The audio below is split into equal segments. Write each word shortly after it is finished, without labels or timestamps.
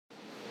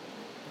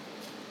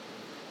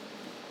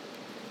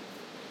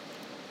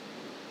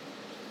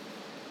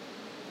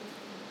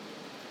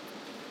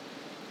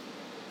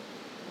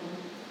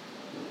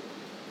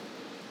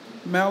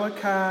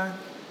Malachi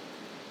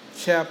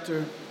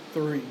chapter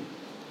 3.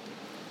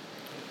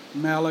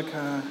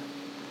 Malachi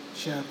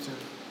chapter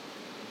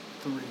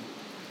 3.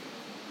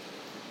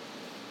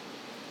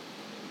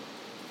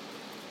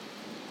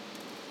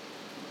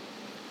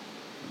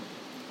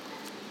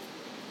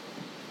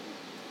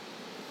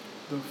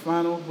 The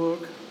final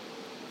book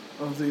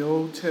of the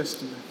Old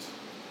Testament,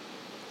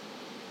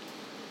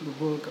 the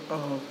book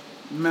of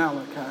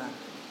Malachi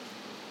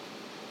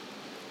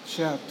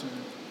chapter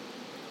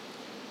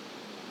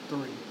 3.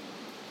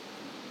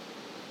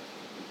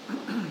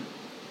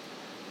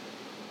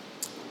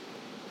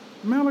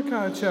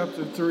 Malachi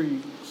chapter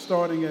 3,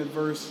 starting at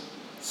verse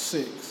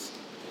 6.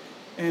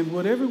 And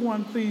would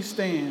everyone please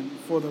stand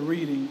for the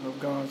reading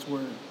of God's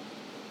word?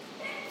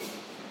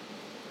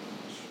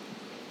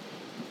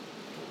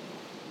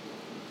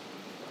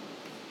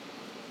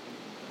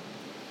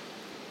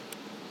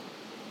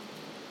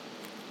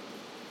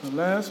 The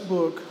last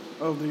book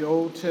of the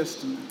Old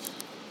Testament,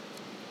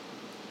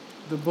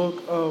 the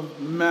book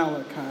of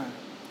Malachi,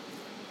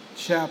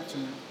 chapter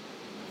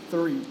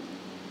 3.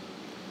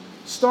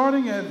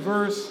 Starting at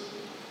verse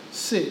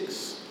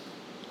 6,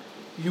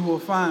 you will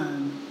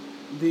find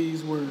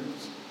these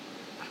words.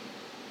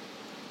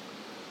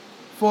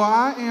 For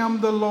I am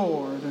the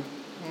Lord,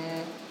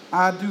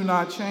 I do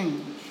not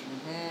change.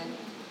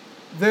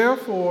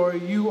 Therefore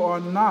you are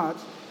not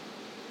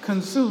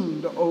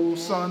consumed, O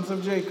sons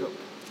of Jacob.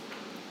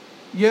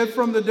 Yet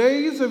from the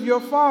days of your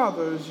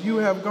fathers you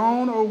have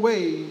gone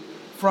away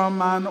from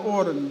mine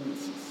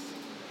ordinances,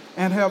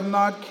 and have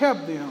not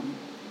kept them.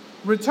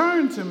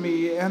 Return to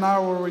me, and I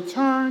will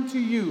return to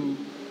you,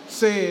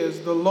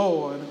 says the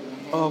Lord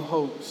of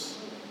hosts.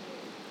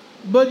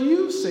 But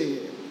you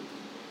said,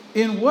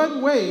 in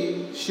what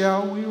way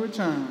shall we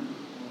return?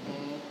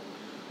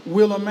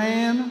 Will a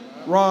man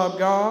rob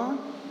God?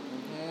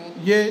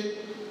 Yet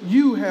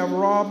you have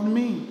robbed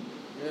me.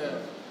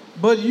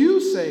 But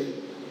you say,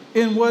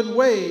 in what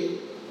way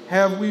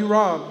have we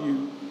robbed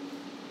you?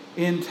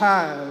 In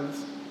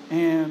tithes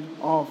and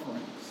offerings.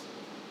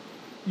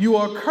 You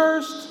are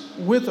cursed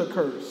with a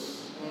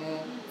curse,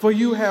 for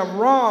you have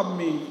robbed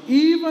me,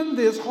 even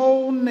this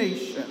whole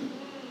nation.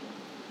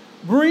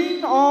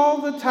 Bring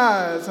all the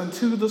tithes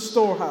unto the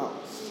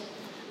storehouse,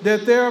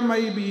 that there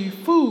may be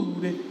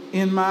food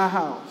in my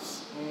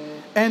house.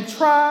 And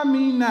try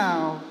me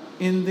now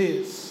in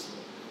this,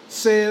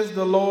 says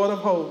the Lord of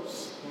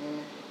hosts,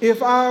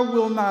 if I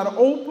will not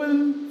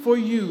open for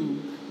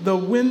you the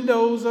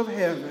windows of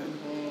heaven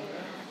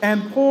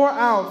and pour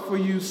out for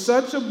you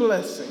such a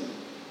blessing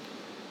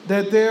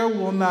that there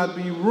will not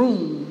be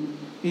room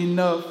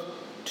enough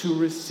to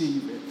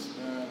receive it.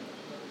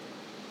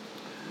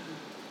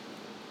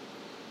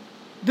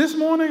 This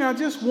morning, I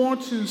just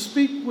want to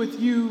speak with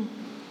you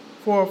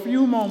for a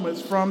few moments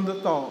from the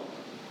thought,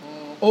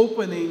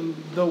 opening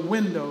the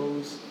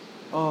windows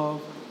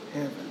of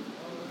heaven.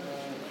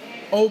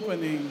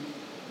 Opening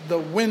the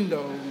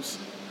windows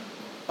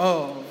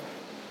of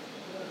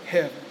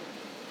heaven.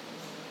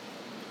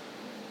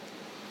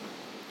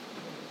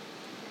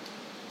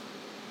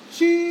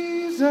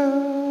 Jesus,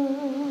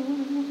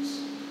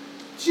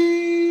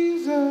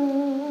 Jesus,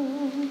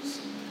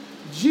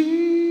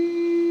 Jesus,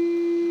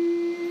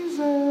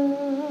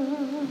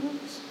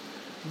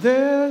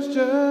 there's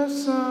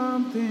just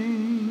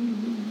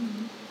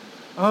something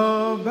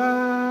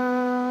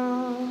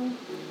about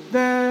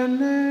that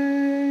name.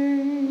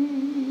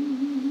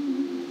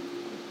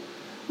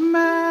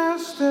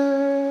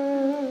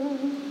 Master,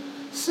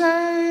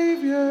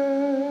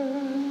 Savior,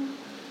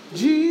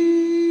 Jesus,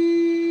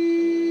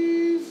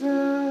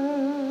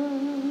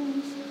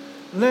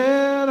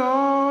 let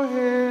all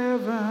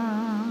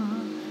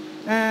heaven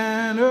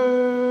and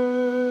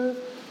earth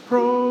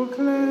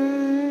proclaim.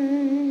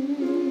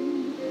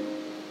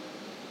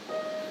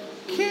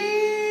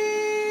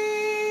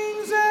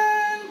 Kings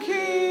and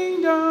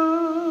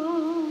kingdoms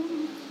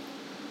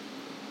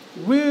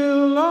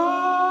will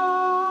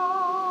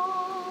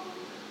all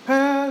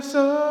pass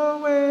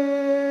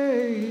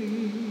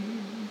away,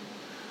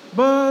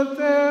 but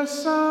there's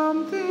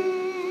something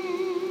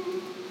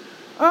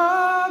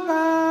about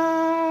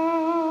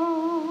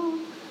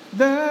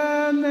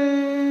that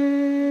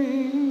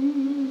name.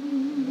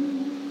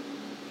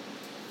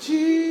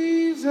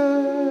 Jesus,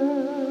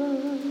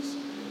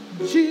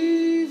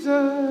 Jesus,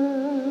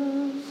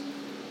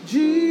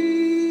 Jesus,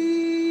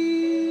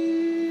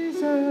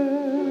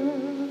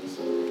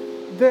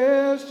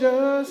 there's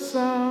just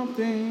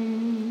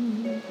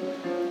something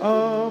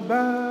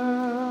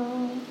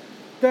about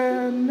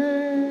that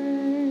name.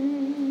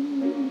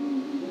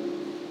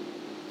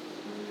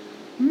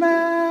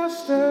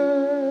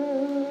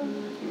 Master,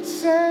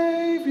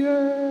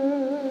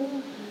 Savior,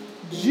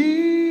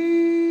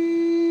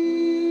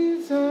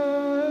 Jesus,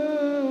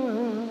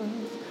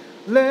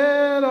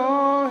 let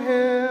all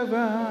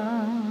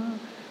heaven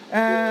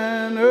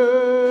and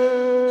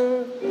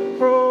earth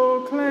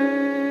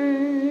proclaim.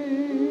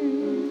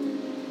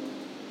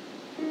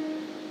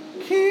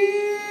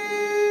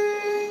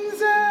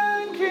 Kings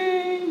and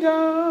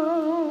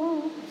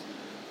kingdoms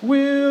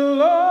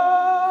will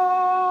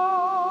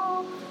all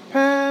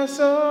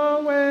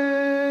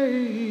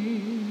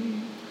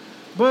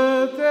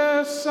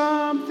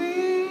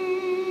something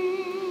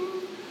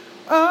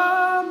about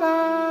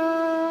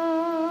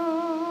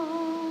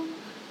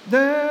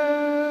their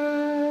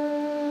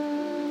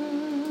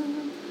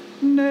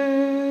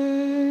name.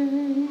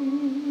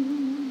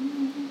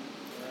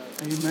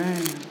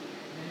 Amen.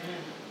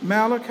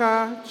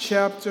 Malachi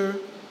chapter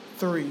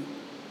 3.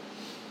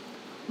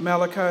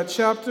 Malachi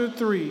chapter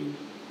 3,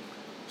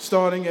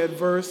 starting at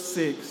verse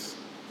 6.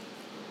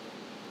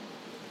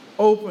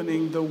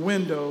 Opening the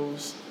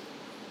windows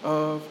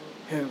of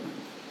heaven.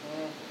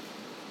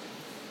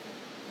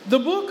 The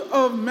book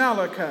of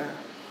Malachi,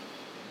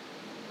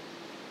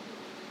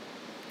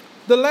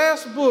 the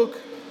last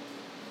book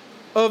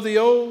of the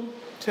Old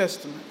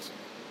Testament.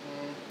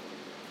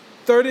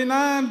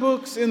 39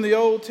 books in the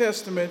Old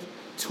Testament,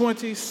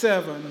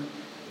 27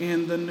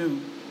 in the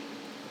New.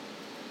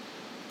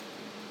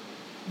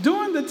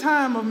 During the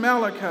time of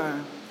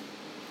Malachi,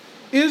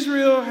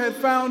 Israel had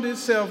found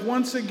itself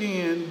once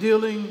again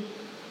dealing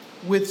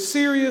with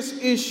serious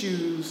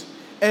issues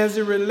as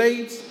it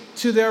relates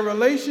to their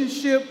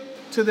relationship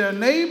to their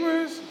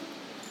neighbors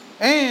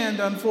and,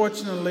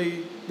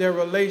 unfortunately, their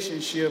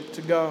relationship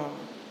to God.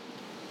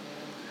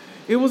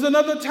 It was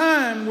another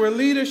time where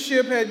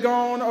leadership had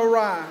gone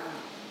awry,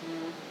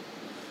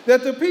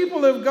 that the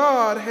people of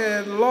God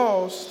had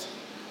lost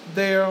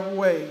their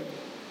way.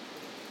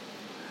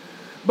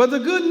 But the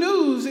good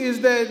news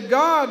is that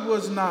God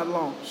was not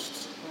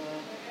lost.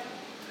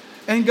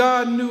 And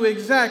God knew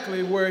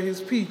exactly where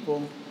his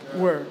people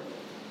were.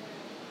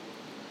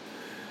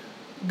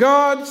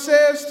 God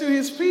says to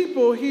his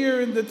people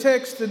here in the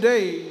text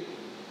today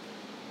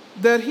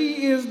that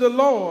he is the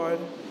Lord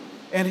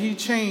and he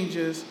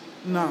changes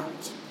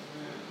not.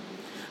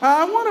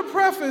 I want to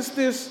preface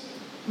this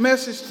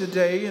message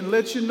today and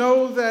let you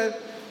know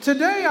that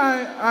today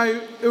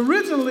I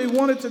originally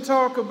wanted to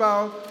talk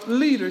about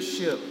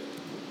leadership.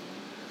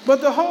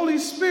 But the Holy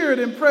Spirit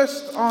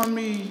impressed on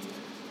me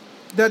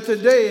that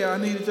today I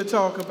needed to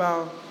talk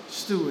about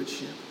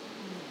stewardship.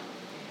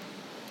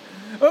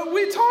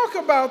 We talk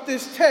about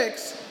this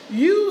text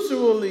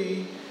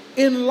usually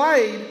in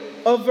light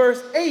of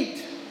verse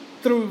 8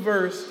 through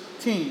verse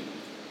 10.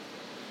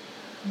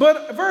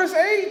 But verse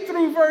 8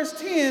 through verse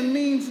 10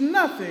 means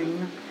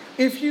nothing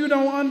if you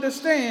don't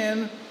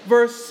understand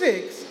verse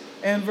 6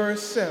 and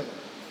verse 7.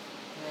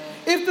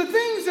 If the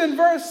things in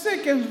verse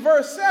 6 and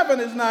verse 7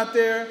 is not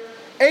there,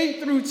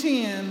 8 through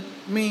 10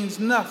 means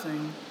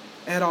nothing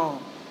at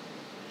all.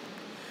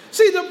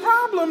 See, the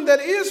problem that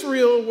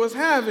Israel was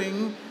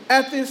having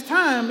at this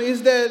time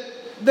is that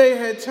they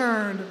had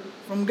turned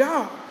from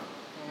God.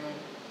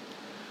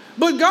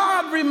 But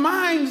God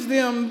reminds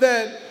them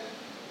that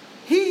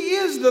he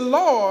is the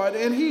Lord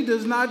and he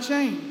does not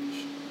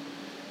change.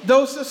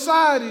 Though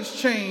societies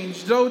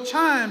change, though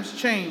times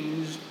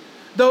change,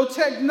 though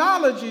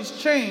technologies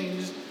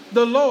change,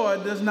 the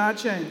Lord does not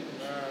change.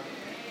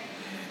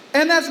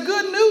 And that's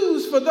good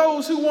news for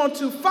those who want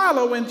to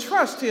follow and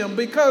trust him,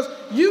 because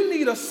you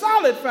need a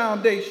solid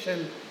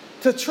foundation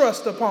to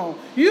trust upon.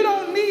 You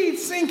don't need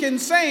sinking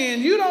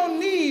sand. You don't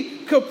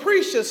need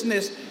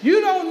capriciousness. You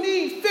don't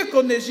need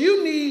fickleness.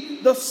 You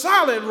need the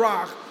solid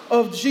rock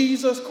of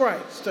Jesus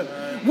Christ.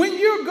 When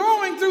you're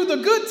going through the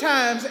good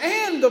times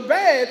and the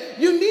bad,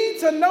 you need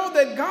to know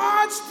that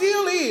God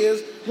still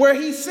is where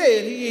he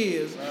said he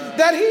is.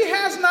 That he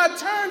has not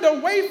turned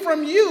away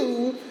from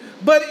you,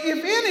 but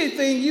if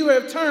anything, you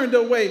have turned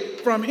away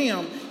from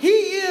him. He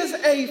is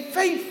a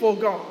faithful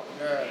God.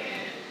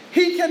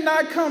 He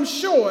cannot come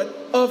short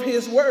of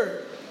his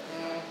word.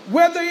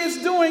 Whether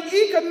it's doing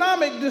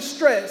economic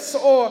distress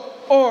or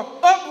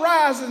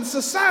uprising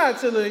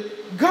societally,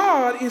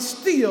 God is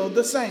still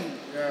the same.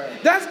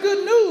 That's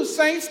good news,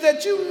 saints,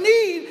 that you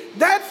need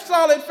that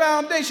solid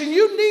foundation.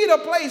 You need a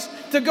place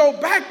to go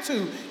back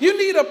to. You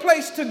need a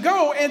place to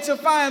go and to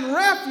find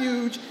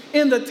refuge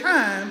in the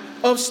time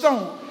of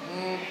storm.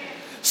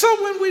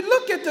 So when we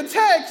look at the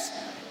text,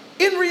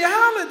 in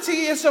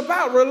reality, it's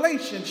about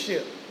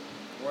relationship.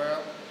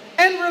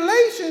 And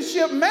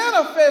relationship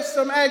manifests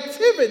some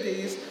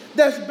activities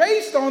that's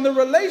based on the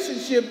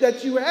relationship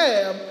that you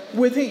have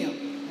with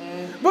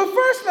him. But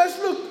first, let's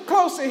look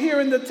closer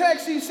here in the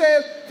text. He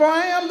says, "For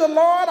I am the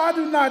Lord, I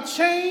do not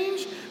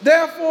change.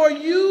 Therefore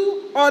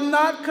you are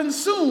not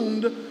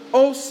consumed,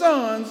 O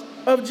sons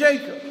of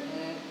Jacob."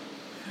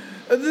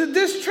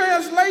 This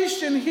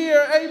translation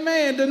here,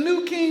 amen, the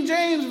New King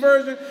James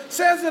Version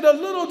says it a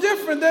little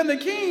different than the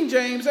King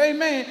James,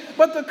 amen.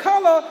 But the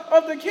color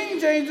of the King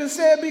James is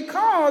said,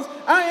 "Because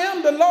I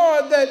am the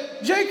Lord,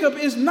 that Jacob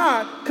is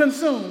not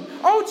consumed."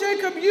 Oh,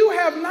 Jacob, you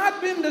have not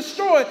been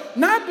destroyed,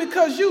 not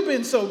because you've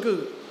been so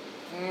good.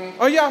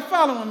 Are y'all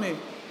following me?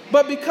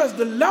 But because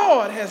the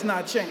Lord has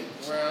not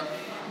changed.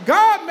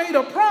 God made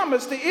a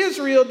promise to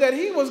Israel that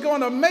he was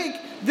going to make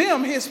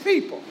them his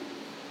people.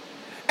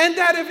 And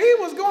that if he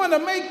was going to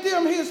make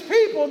them his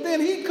people,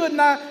 then he could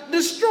not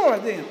destroy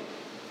them.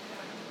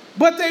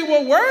 But they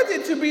were worthy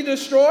to be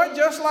destroyed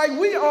just like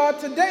we are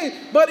today.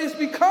 But it's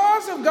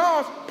because of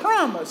God's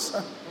promise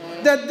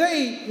that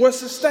they were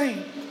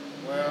sustained.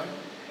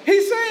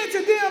 He's saying to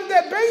to them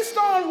that based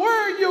on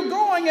where you're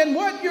going and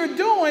what you're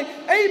doing,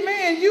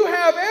 amen, you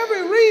have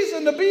every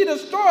reason to be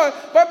destroyed.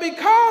 But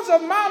because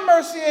of my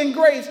mercy and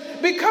grace,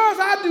 because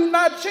I do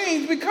not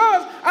change,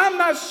 because I'm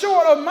not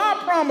short of my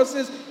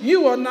promises,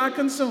 you are not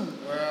consumed.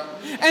 Well.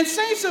 And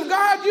saints of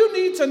God, you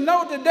need to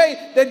know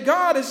today that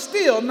God is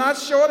still not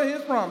short of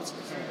his promises.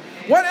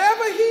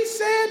 Whatever he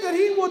said that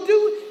he will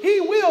do, he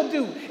will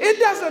do. It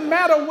doesn't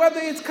matter whether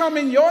it's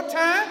coming your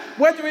time,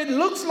 whether it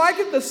looks like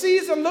it, the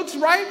season looks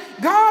right.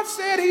 God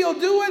said he'll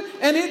do it,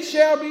 and it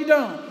shall be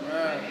done.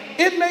 Right.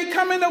 It may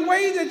come in a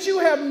way that you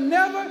have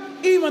never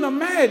even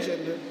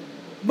imagined,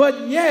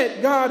 but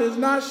yet God is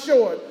not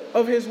short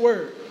of his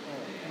word.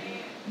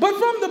 But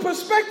from the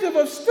perspective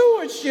of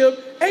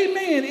stewardship,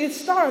 amen, it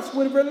starts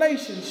with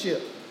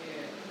relationship.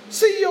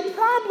 See, your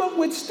problem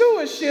with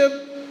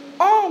stewardship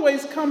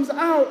always comes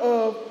out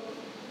of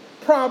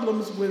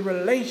problems with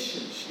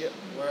relationship.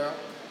 Well.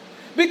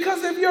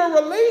 Because if your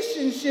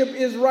relationship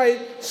is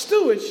right,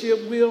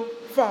 stewardship will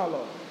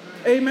follow.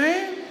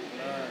 Amen?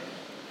 Right.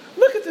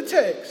 Look at the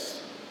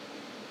text.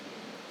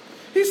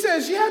 He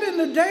says, yet in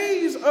the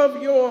days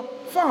of your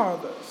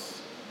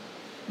fathers,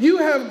 you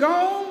have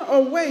gone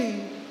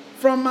away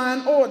from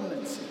mine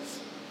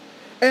ordinances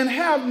and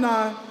have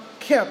not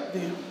kept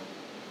them.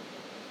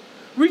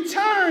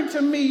 Return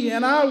to me,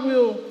 and I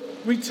will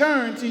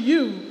return to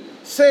you,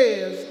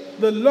 says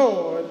the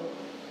Lord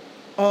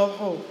of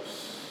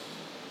hosts.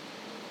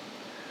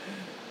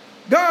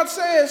 God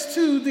says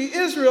to the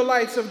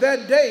Israelites of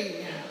that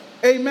day,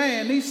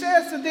 amen, he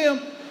says to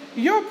them,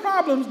 your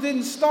problems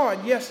didn't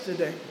start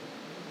yesterday.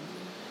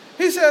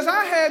 He says,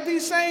 I had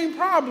these same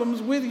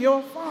problems with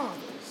your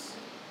fathers.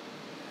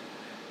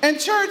 And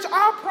church,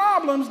 our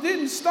problems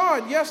didn't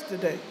start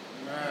yesterday.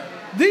 Amen.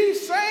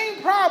 These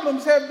same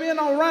problems have been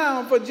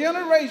around for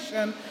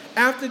generation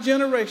after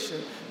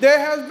generation. There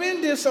has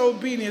been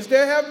disobedience.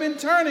 There have been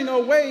turning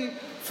away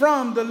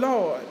from the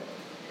Lord.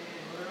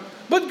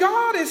 But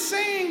God is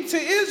saying to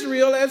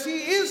Israel, as he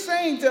is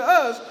saying to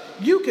us,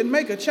 you can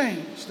make a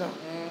change, though.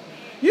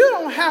 You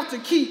don't have to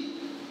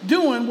keep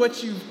doing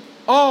what you've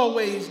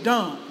always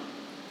done.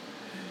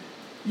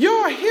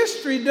 Your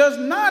history does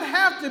not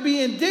have to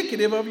be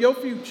indicative of your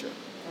future.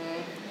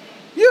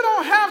 You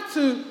don't have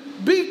to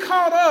be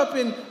caught up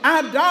in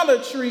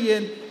idolatry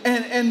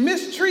and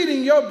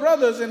mistreating your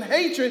brothers and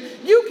hatred.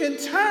 You can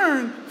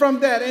turn from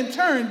that and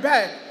turn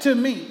back to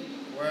me.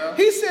 Well.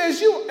 He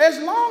says, as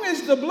long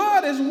as the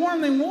blood is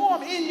running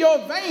warm in your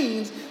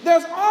veins,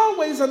 there's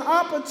always an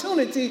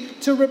opportunity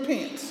to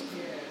repent.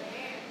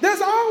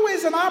 There's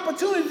always an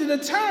opportunity to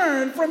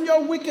turn from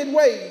your wicked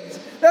ways.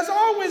 There's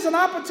always an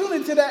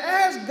opportunity to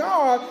ask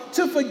God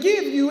to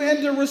forgive you and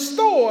to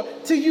restore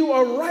to you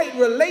a right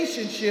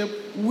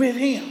relationship with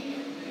him.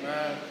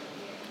 Amen.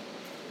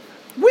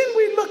 When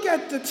we look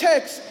at the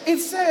text, it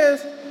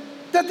says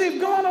that they've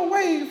gone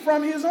away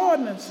from his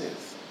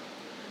ordinances.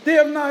 They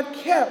have not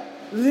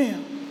kept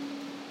them.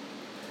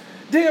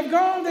 They have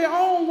gone their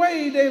own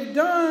way. They've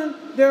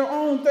done their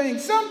own thing.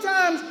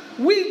 Sometimes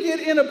we get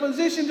in a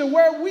position to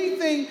where we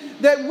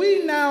think that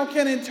we now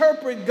can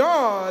interpret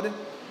God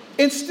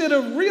instead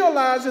of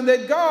realizing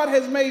that God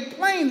has made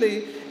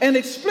plainly and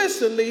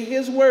explicitly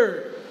his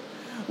word.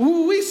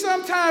 We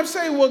sometimes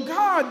say, well,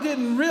 God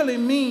didn't really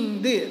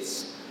mean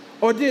this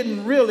or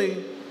didn't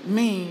really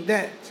mean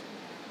that.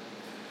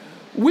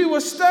 We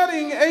were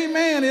studying,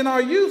 amen, in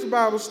our youth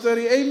Bible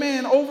study,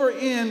 amen, over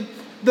in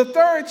the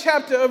 3rd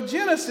chapter of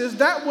Genesis.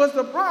 That was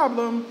the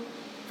problem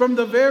from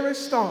the very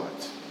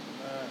start.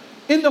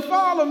 In the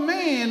fall of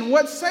man,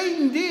 what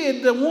Satan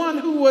did, the one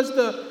who was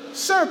the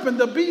serpent,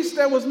 the beast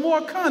that was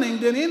more cunning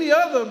than any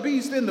other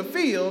beast in the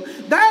field,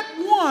 that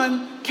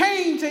one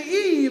came to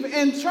Eve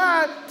and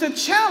tried to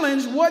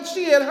challenge what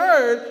she had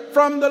heard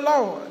from the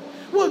Lord.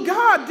 Well,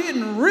 God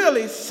didn't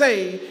really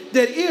say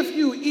that if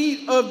you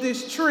eat of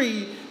this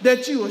tree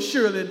that you will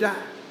surely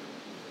die.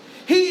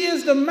 He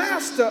is the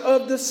master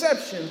of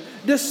deception.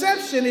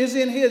 Deception is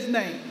in his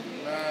name.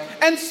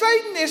 And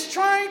Satan is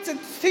trying to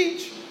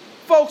teach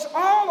folks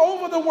all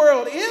over the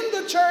world, in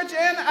the church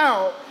and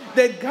out,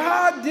 that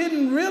God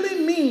didn't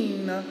really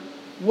mean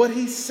what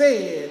he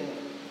said,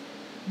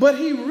 but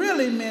he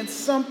really meant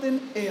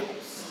something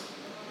else.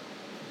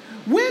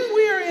 When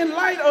we are in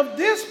light of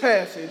this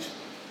passage,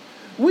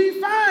 we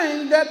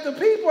find that the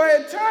people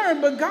had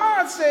turned, but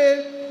God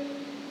said,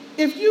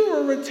 if you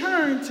will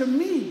return to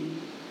me,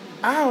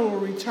 I will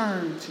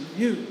return to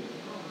you.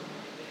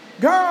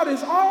 God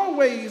is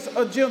always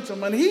a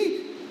gentleman.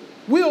 He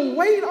will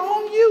wait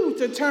on you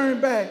to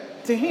turn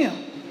back to him.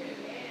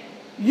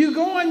 You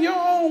going your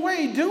own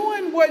way,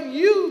 doing what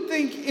you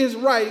think is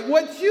right,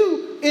 what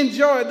you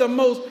enjoy the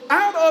most,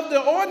 out of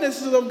the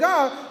ordinances of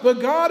God, but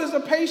God is a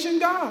patient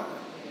God.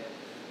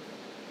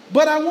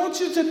 But I want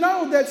you to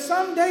know that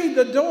someday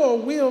the door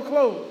will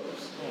close.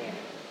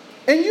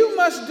 And you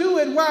must do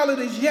it while it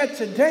is yet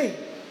today.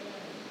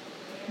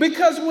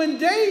 Because when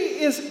day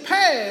is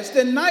past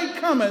and night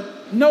cometh,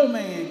 no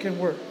man can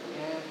work.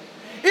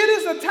 It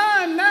is a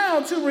time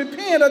now to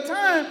repent, a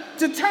time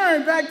to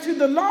turn back to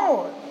the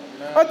Lord.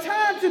 A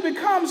time to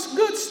become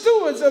good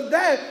stewards of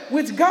that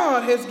which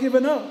God has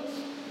given us.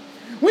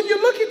 When you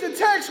look at the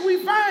text, we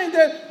find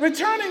that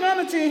returning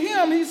unto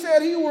him, he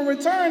said he will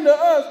return to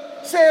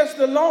us, says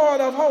the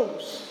Lord of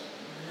hosts.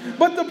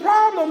 But the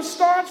problem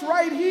starts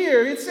right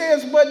here. It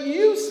says, but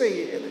you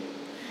said,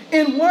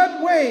 in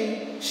what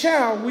way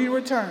shall we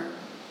return?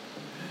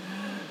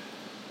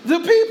 The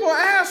people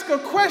ask a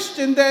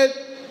question that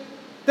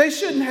they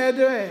shouldn't have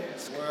to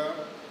ask.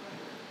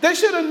 They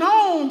should have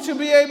known to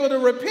be able to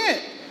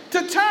repent,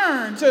 to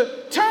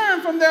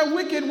turn from their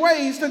wicked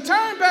ways, to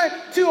turn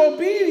back to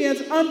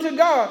obedience unto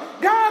God.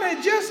 God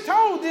had just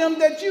told them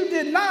that you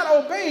did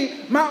not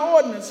obey my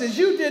ordinances.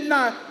 You did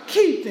not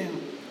keep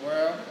them.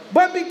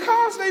 But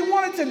because they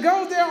wanted to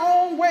go their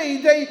own way,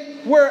 they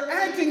were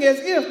acting as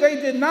if they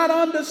did not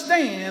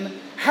understand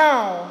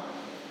how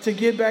to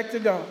get back to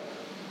God.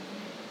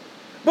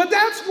 But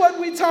that's what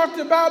we talked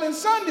about in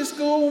Sunday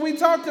school when we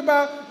talked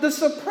about the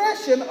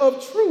suppression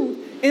of truth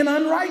in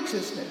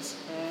unrighteousness.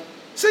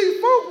 See,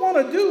 folk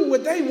want to do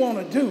what they want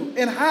to do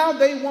and how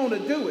they want to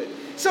do it.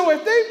 So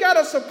if they've got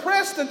to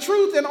suppress the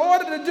truth in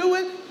order to do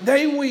it,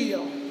 they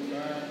will.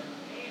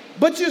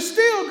 But you're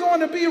still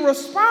going to be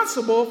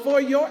responsible for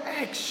your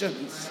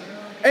actions.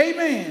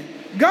 Amen.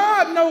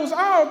 God knows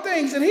all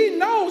things, and he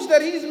knows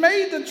that he's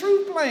made the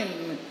truth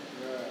plain.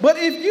 But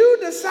if you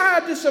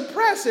decide to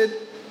suppress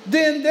it,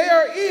 then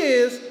there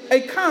is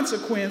a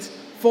consequence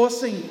for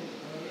sin.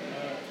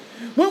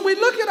 When we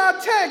look at our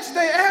text,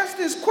 they ask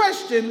this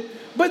question,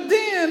 but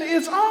then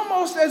it's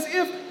almost as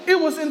if it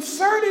was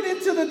inserted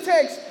into the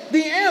text,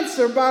 the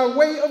answer by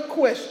way of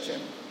question.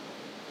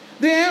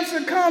 The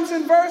answer comes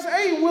in verse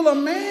 8, will a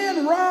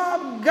man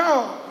rob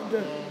God?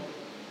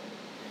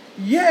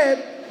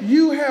 Yet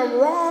you have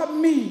robbed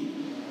me.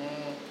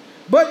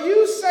 But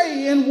you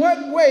say, in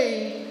what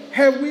way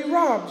have we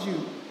robbed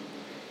you?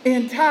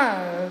 In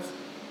tithes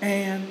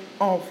and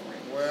offering.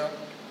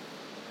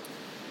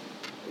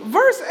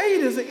 Verse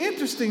 8 is an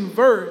interesting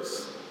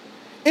verse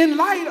in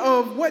light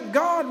of what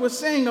God was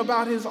saying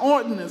about his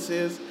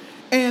ordinances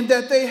and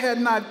that they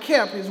had not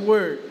kept his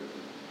word.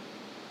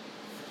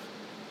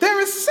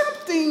 There is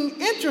something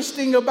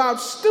interesting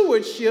about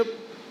stewardship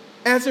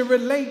as it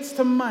relates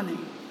to money.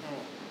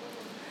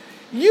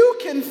 You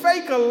can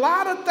fake a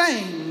lot of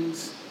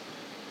things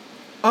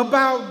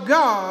about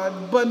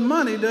God, but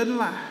money doesn't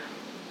lie.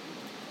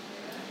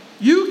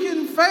 You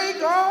can fake,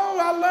 oh,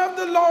 I love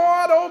the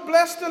Lord, oh,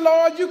 bless the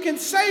Lord. You can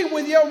say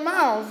with your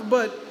mouth,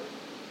 but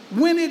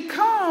when it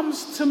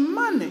comes to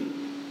money,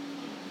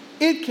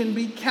 it can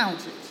be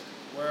counted.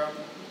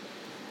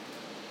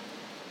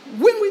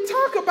 When we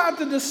talk about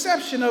the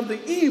deception of the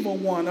evil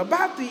one,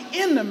 about the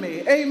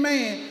enemy,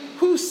 amen,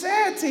 who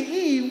said to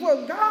Eve,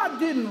 well, God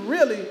didn't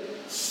really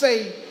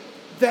say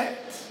that.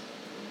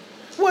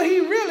 Well, he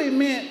really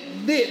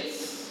meant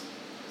this.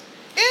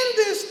 In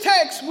this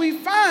text, we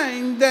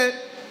find that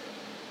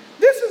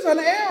this is an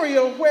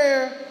area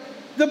where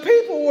the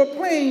people were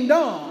playing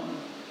dumb.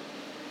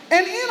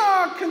 And in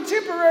our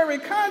contemporary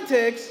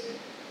context,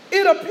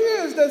 it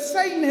appears that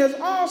Satan has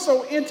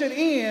also entered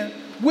in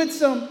with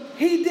some,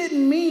 he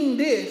didn't mean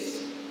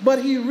this,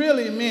 but he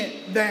really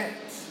meant that.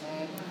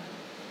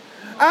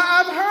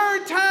 I've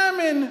heard time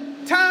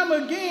and time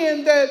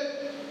again that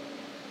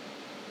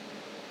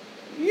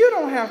you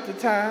don't have to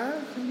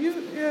tithe.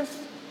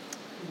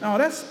 No,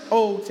 that's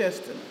Old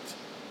Testament.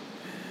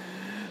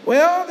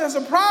 Well, there's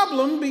a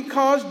problem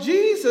because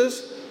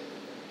Jesus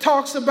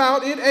talks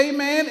about it,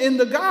 amen, in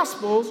the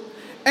Gospels,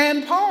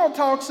 and Paul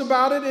talks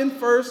about it in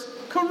 1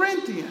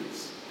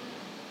 Corinthians.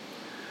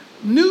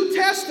 New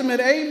Testament,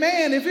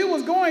 amen, if it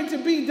was going to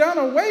be done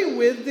away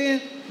with,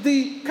 then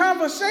the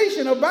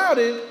conversation about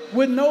it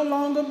would no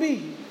longer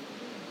be.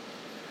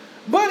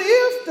 But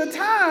if the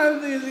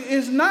tithe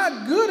is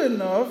not good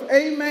enough,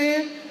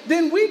 amen,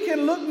 then we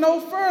can look no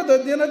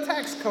further than a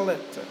tax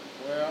collector.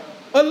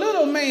 A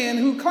little man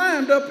who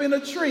climbed up in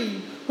a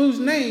tree whose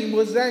name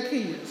was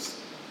Zacchaeus.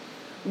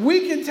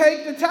 We can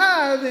take the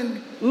tithe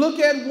and look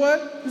at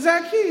what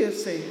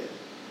Zacchaeus said.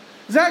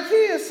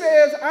 Zacchaeus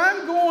says,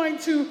 I'm going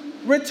to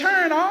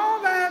return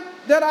all that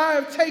I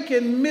have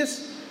taken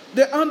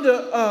misguided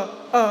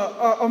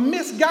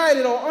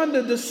or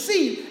under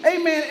deceit,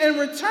 amen, and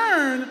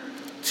return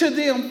to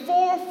them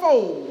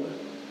fourfold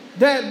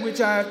that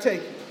which I have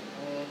taken.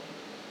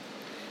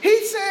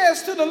 He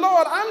says to the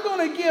Lord, I'm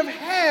going to give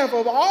half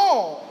of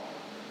all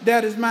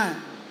that is mine.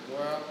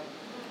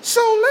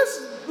 So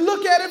let's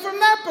look at it from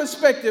that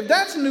perspective.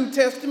 That's New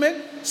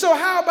Testament. So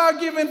how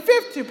about giving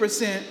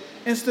 50%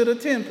 instead of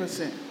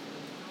 10%?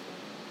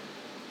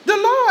 The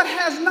Lord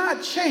has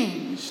not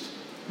changed.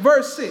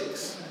 Verse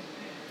 6.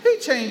 He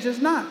changes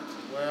not.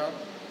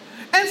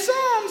 And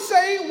some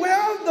say,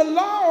 well, the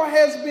law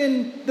has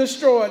been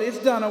destroyed. It's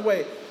done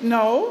away.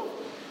 No,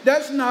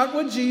 that's not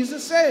what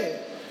Jesus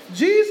said.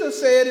 Jesus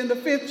said in the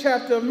 5th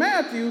chapter of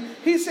Matthew,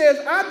 he says,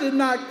 I did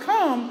not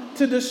come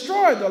to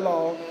destroy the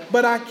law,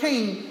 but I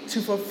came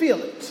to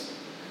fulfill it.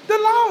 The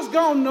law's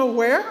gone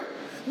nowhere.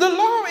 The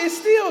law is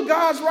still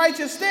God's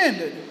righteous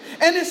standard,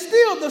 and it's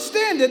still the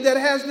standard that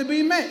has to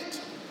be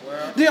met.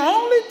 The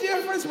only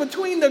difference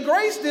between the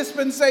grace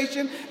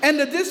dispensation and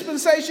the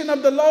dispensation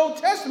of the Old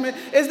Testament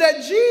is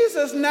that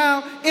Jesus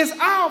now is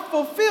our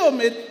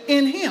fulfillment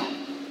in him.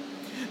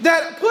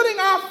 That putting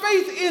our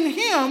faith in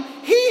him,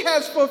 he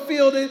has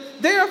fulfilled it,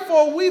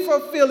 therefore we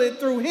fulfill it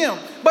through him.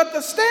 But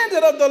the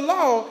standard of the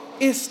law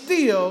is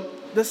still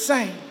the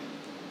same.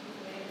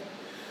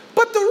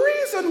 But the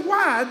reason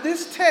why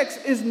this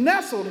text is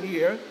nestled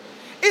here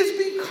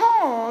is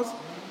because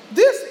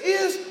this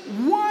is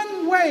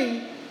one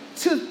way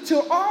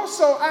to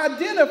also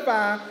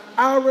identify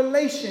our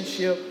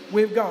relationship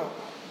with God.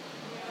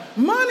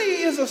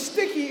 Money is a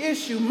sticky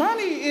issue.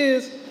 Money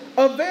is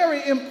a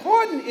very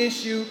important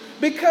issue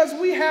because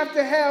we have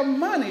to have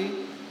money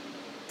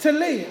to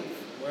live.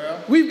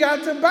 Well, we've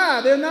got to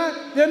buy. They're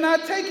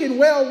not taking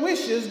well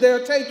wishes,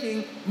 they're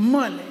taking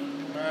money.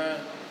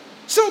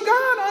 So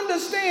God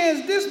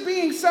understands this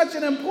being such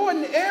an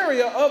important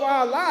area of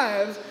our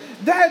lives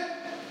that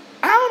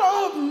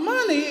out of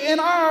money and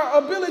our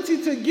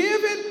ability to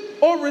give it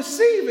or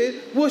receive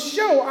it will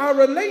show our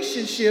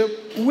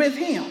relationship with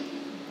him.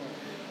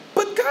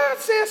 But God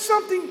says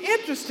something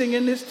interesting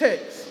in this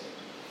text.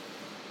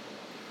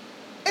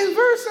 In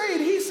verse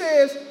 8, he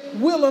says,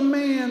 will a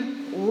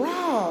man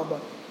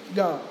rob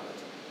God?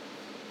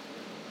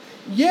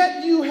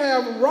 Yet you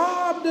have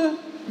robbed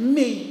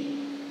me.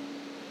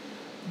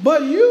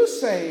 But you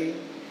say,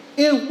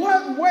 in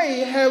what way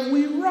have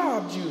we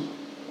robbed you?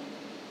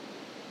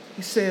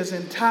 He says,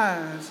 in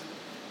tithes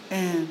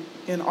and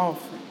in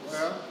offerings.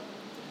 Well,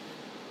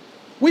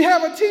 we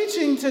have a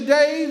teaching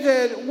today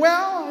that,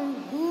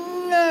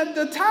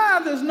 the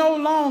tithe is no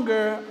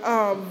longer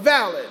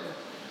valid.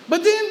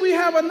 But then we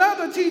have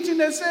another teaching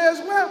that says,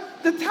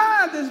 the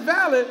tithe is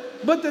valid,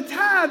 but the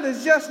tithe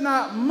is just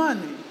not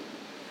money.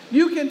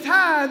 You can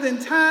tithe in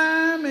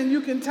time and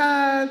you can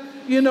tithe,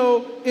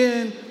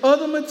 in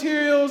other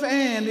materials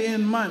and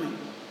in money.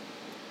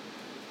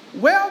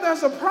 Well,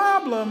 there's a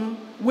problem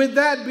with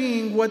that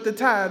being what the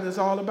tithe is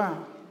all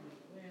about.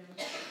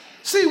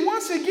 See,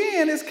 once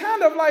again, it's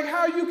kind of like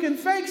how you can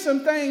fake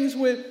some things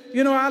with,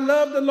 I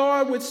love the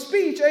Lord with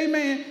speech,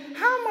 amen.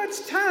 How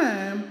much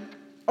time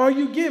are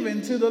you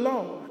giving to the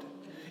Lord?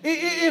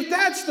 If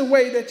that's the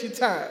way that you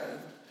tithe.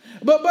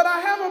 But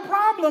I have a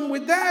problem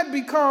with that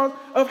because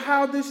of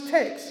how this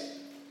text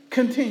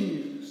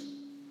continues.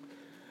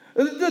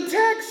 The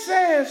text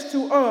says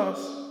to us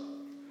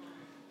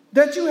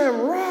that you have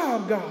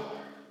robbed God.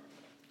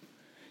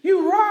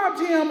 You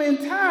robbed him in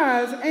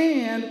tithes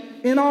and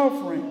in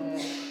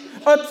offerings.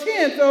 A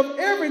tenth of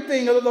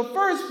everything, of the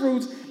first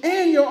fruits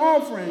and your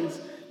offerings.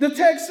 The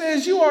text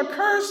says you are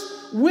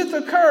cursed with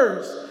a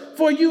curse,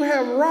 for you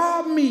have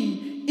robbed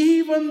me,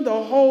 even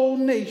the whole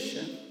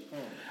nation.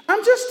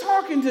 I'm just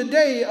talking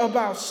today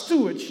about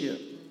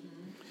stewardship.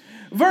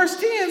 Verse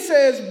 10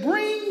 says,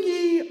 bring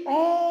ye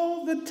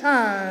all the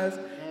tithes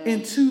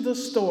into the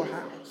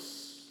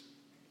storehouse.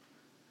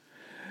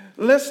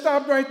 Let's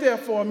stop right there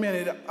for a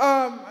minute.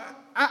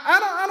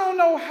 I don't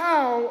know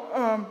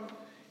how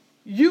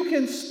you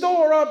can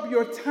store up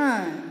your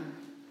time.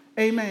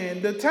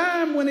 Amen. The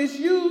time when it's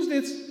used,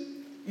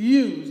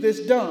 it's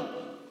done.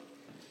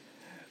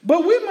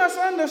 But we must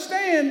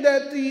understand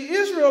that the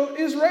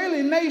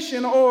Israeli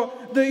nation or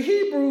the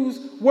Hebrews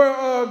were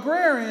an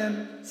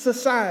agrarian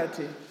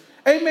society.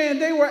 Amen.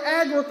 They were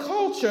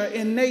agriculture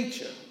in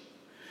nature.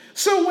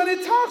 So when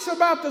it talks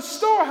about the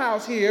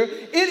storehouse here,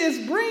 it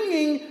is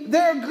bringing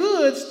their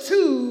goods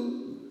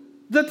to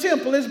the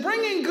temple. It's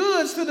bringing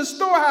goods to the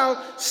storehouse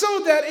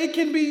so that it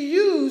can be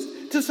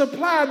used to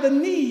supply the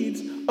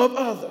needs of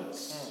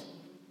others.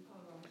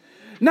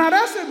 Now,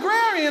 that's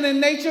agrarian in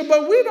nature,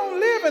 but we don't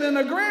live in an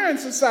agrarian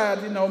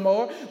society no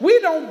more. We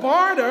don't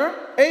barter,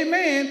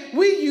 amen.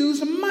 We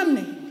use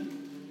money.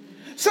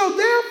 So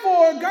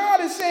therefore,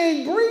 God is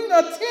saying, bring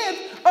a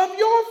tenth of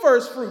your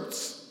first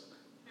fruits.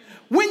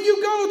 When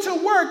you go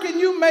to work and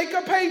you make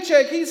a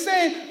paycheck, he's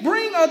saying,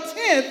 bring a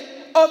tenth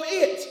of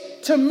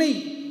it to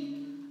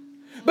me.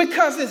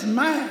 Because it's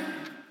mine.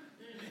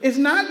 It's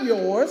not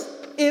yours,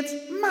 it's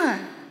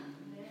mine.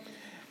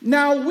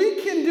 Now,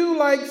 we can do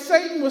like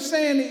Satan was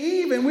saying to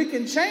Eve, and we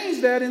can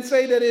change that and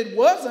say that it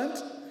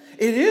wasn't,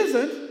 it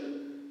isn't,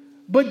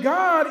 but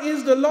God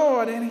is the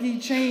Lord and he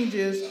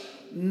changes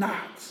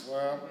not.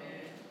 Wow.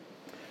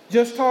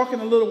 Just talking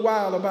a little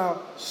while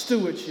about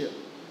stewardship.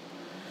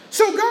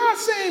 So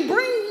God's saying,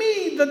 bring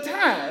me the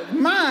tithe,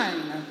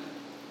 mine,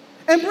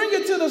 and bring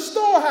it to the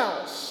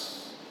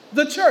storehouse,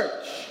 the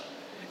church.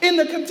 In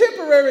the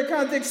contemporary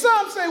context,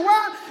 some say,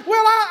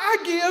 I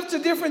give to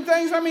different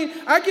things. I mean,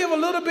 I give a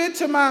little bit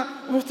to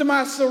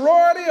my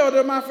sorority or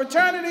to my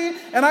fraternity,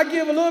 and I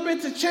give a little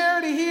bit to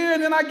charity here,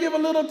 and then I give a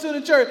little to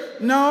the church.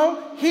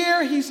 No,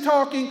 here he's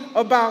talking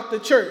about the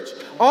church.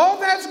 All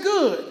that's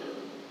good,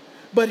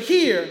 but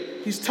here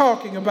he's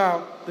talking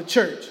about the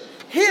church.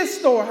 His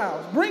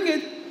storehouse. Bring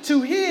it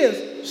to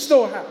his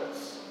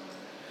storehouse.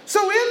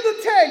 So in the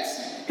text,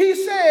 he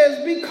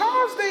says,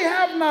 because they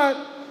have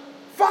not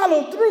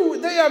followed through,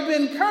 they have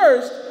been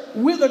cursed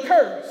with a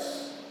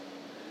curse.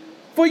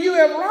 For you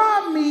have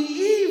robbed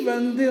me,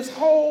 even this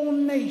whole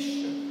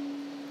nation.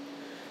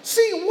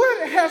 See,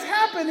 what has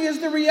happened is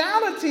the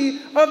reality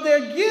of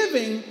their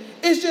giving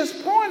is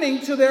just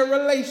pointing to their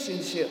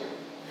relationship.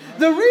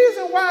 The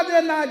reason why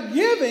they're not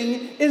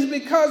giving is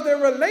because their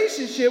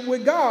relationship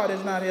with God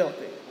is not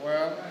healthy.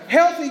 Well,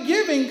 healthy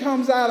giving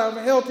comes out of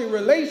a healthy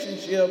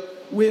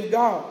relationship with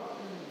God.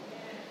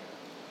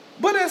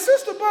 But as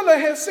Sister Butler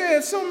has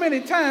said so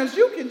many times,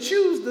 you can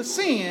choose the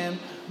sin,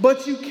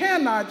 but you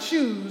cannot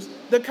choose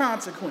the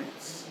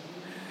consequence.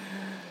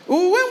 When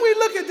we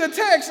look at the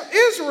text,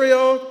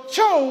 Israel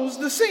chose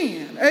the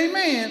sin,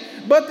 amen,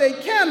 but they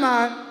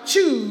cannot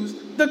choose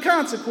the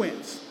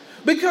consequence.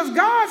 Because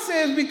God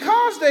says,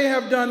 because they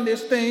have done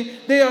this thing,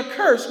 they are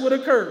cursed with a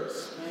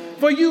curse.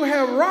 For you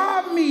have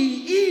robbed me,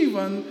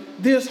 even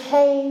this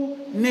whole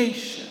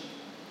nation.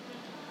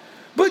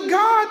 But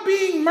God,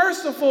 being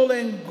merciful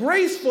and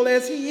graceful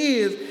as he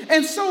is,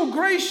 and so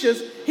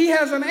gracious, he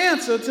has an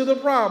answer to the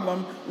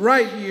problem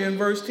right here in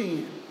verse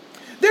 10.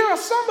 There are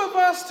some of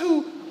us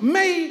who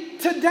may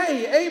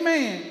today,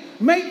 amen,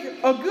 make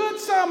a good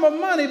sum of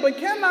money, but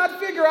cannot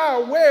figure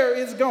out where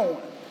it's going.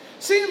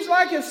 Seems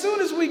like as soon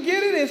as we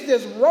get it, it's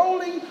just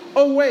rolling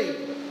away.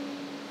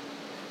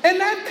 And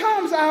that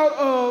comes out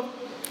of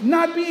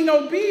not being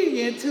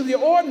obedient to the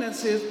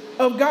ordinances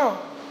of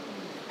God.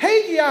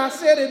 Haggai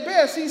said it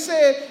best. He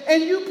said,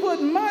 and you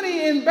put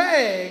money in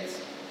bags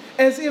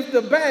as if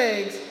the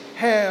bags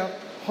have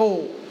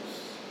holes.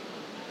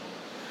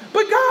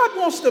 But God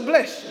wants to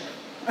bless you.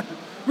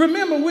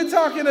 Remember, we're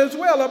talking as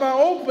well about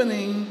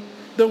opening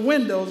the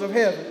windows of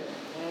heaven.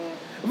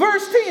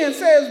 Verse 10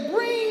 says,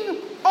 bring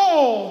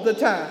all the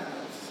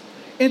tithes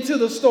into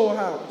the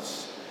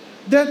storehouse,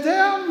 that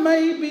there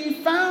may be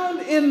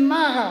found in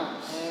my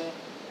house,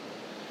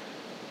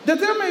 that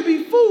there may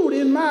be food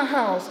in my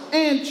house,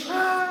 and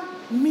try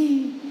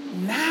me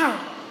now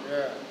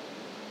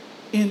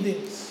in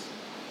this.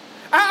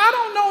 I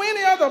don't know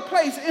any other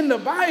place in the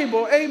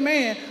Bible,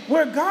 amen,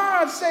 where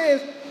God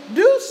says,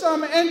 do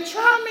something and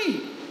try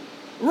me.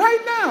 Right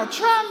now,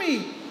 try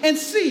me and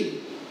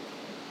see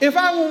if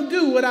I won't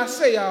do what I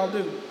say I'll do.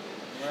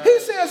 Right. He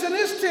says in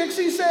this text,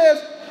 he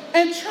says,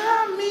 and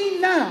try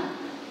me now,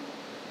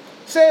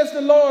 says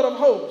the Lord of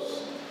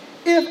hosts,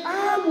 if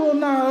I will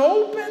not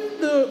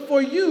open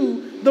for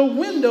you the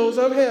windows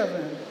of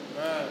heaven,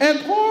 right, and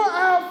pour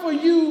out for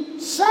you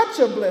such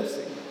a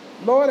blessing,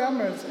 Lord have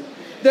mercy,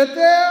 that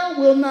there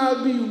will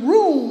not be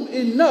room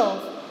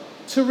enough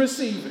to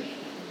receive it.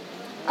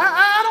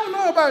 I don't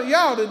know about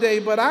y'all today,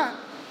 but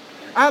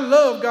I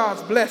love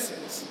God's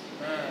blessings.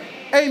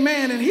 Right.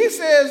 Amen. And he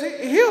says,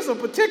 here's a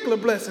particular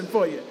blessing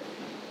for you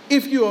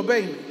if you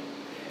obey me.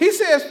 He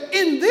says,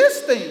 in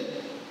this thing,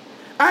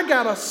 I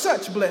got a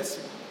such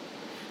blessing.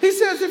 He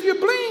says, if you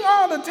bring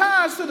all the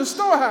tithes to the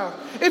storehouse,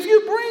 if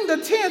you bring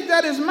the tenth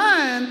that is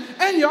mine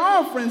and your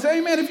offerings,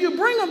 amen, if you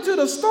bring them to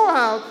the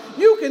storehouse,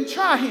 you can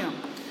try him.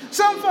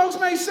 Some folks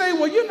may say,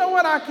 well, you know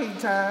what, I can't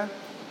tithe.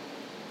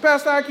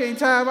 Pastor, I can't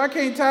tithe. I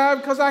can't tithe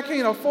because I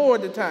can't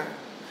afford to tithe.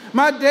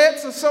 My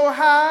debts are so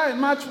high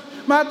and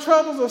my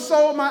troubles are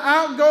so, my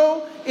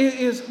outgo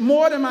is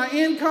more than my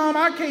income.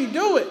 I can't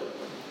do it.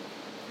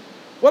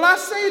 Well, I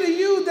say to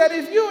you that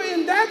if you're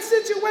in that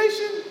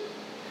situation,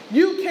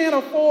 you can't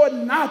afford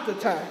not to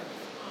tithe.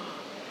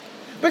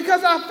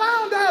 Because I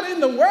found out in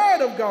the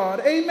Word of God,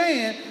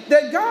 amen,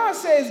 that God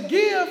says,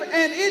 give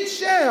and it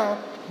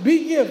shall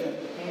be given.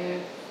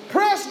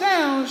 Pressed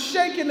down,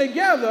 shaken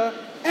together,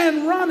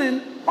 and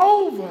running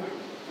over.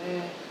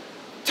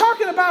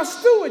 Talking about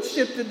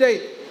stewardship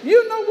today.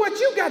 You know what?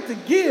 You got to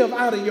give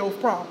out of your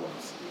problems.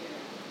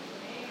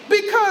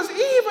 Because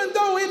even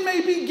though it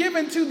may be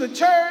given to the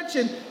church,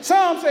 and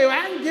some say, well,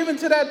 I'm giving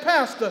to that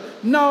pastor.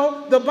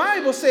 No, the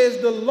Bible says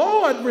the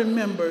Lord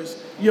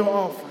remembers your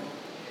offering.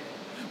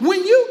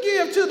 When you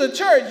give to the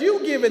church, you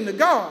give to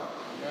God.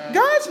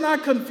 God's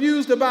not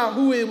confused about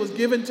who it was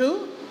given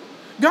to.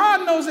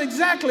 God knows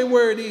exactly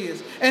where it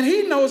is, and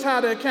he knows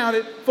how to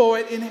account for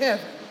it in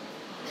heaven.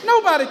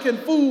 Nobody can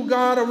fool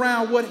God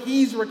around what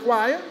he's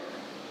required.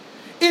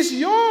 It's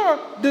your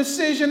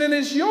decision and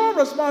it's your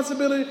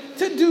responsibility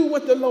to do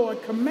what the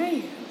Lord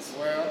commands.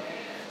 Well,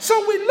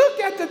 so we look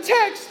at the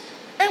text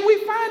and we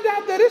find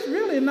out that it's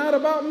really not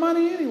about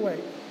money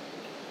anyway.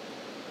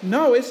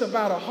 No, it's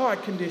about a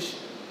heart condition.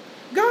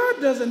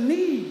 God doesn't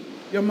need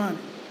your money.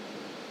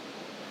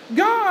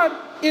 God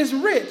is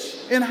rich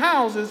in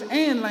houses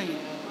and land.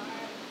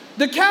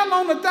 The cattle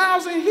on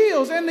 1,000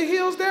 hills and the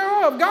hills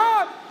thereof.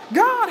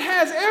 God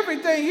has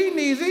everything he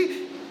needs.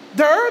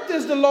 The earth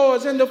is the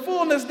Lord's and the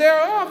fullness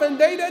thereof, and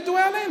they that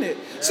dwell in it.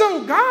 Yeah.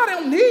 So God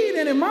don't need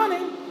any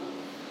money.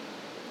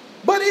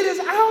 But it is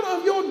out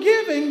of your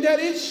giving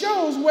that it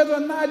shows whether or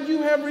not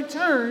you have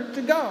returned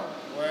to God.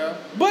 Well,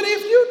 but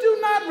if you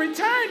do not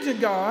return to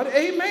God,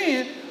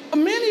 amen,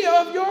 many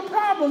of your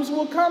problems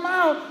will come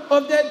out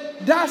of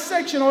that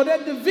dissection or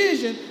that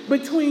division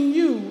between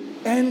you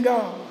and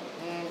God.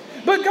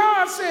 But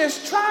God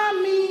says,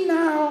 try me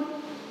now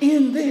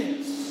in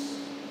this.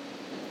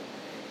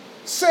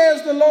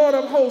 says the Lord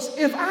of hosts,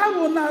 if I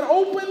will not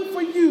open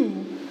for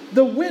you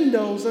the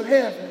windows of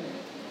heaven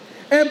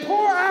and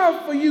pour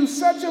out for you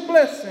such a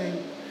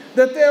blessing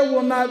that there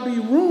will not be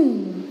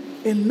room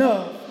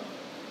enough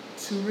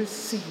to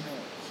receive it.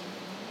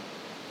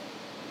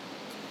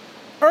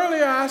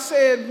 Earlier I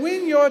said,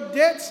 when your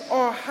debts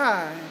are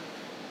high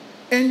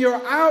and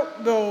your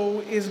outgo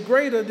is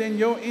greater than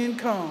your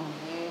income,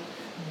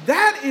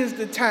 that is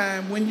the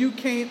time when you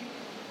can't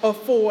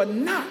afford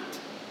not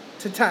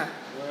to tithe.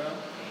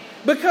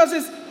 Because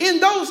it's in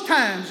those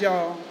times,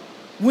 y'all,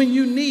 when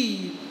you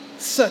need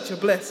such a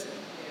blessing.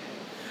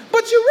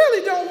 But you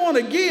really don't want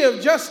to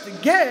give just to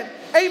get.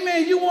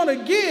 Amen. You want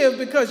to give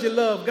because you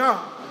love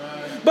God.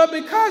 But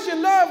because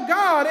you love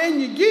God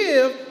and you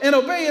give and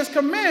obey his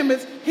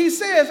commandments, he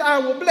says, I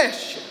will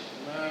bless you.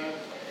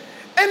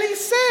 And he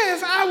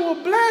says, I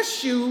will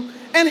bless you,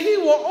 and he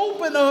will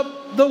open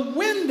up the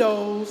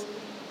windows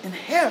in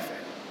heaven.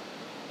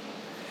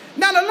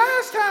 Now, the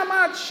last time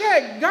I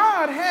checked,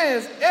 God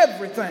has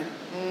everything.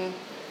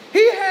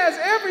 He has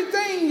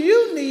everything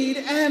you need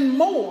and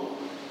more.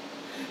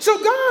 So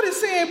God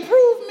is saying,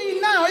 prove me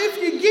now, if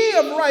you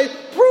give right,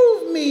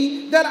 prove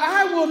me that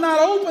I will not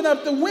open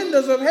up the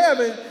windows of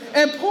heaven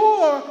and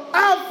pour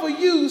out for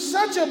you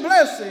such a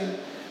blessing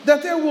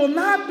that there will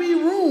not be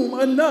room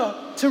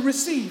enough to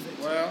receive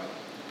it. Well,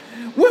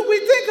 when we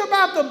think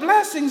about the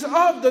blessings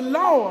of the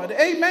Lord,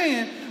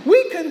 amen,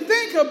 we can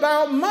think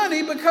about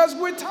money because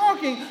we're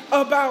talking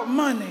about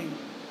money.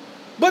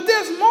 But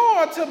there's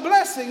more to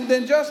blessing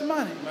than just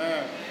money.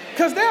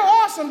 Because there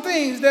are some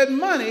things that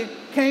money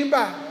can't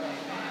buy.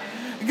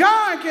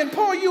 God can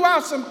pour you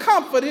out some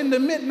comfort in the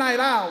midnight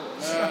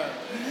hours.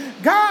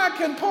 God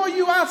can pour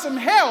you out some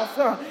health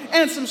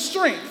and some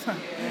strength.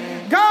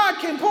 God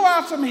can pour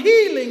out some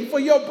healing for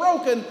your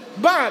broken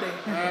body.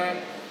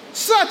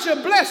 Such a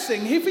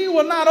blessing if he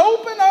will not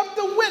open up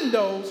the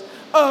windows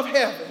of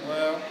heaven.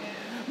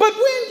 But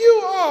when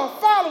you are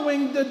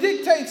following the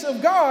dictates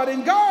of God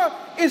and God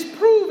is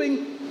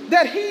proving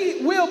that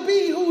he will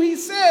be who he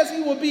says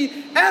he will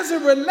be as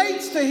it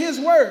relates to his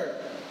word,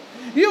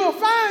 you'll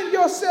find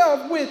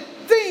yourself with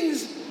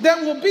things that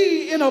will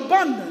be in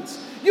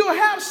abundance. You'll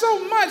have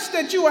so much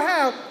that you will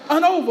have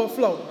an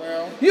overflow.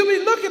 You'll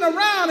be looking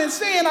around and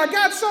saying, I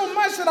got so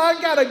much that I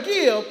got to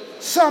give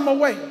some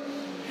away.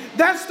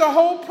 That's the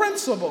whole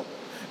principle.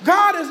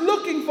 God is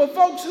looking for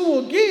folks who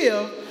will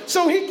give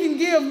so he can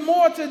give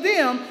more to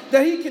them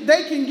that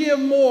they can give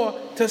more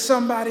to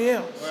somebody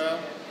else.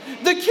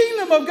 The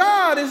kingdom of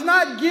God is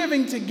not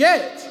giving to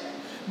get,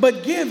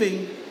 but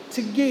giving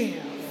to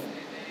give.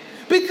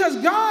 Because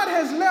God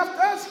has left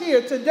us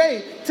here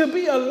today to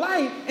be a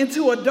light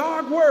into a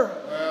dark world.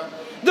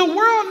 The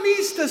world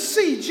needs to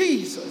see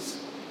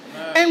Jesus.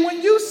 And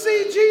when you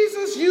see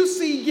Jesus, you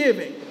see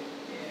giving.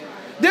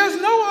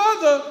 There's no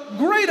other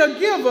greater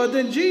giver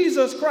than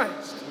Jesus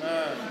Christ.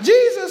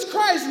 Jesus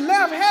Christ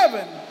left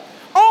heaven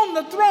on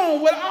the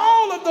throne with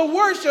all of the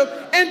worship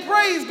and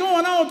praise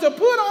going on to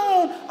put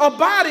on a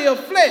body of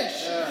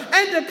flesh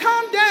and to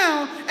come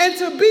down and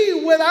to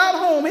be without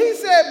home. He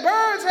said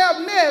birds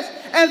have nests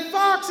and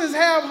foxes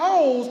have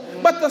holes,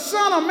 but the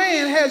Son of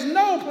Man has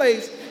no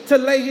place to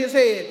lay his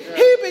head.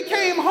 He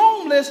became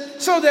homeless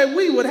so that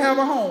we would have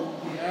a home.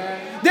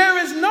 There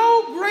is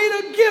no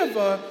greater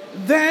giver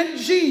than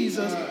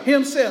Jesus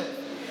himself.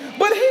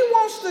 But he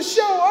wants to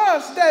show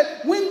us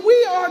that when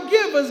we are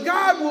givers,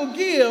 God will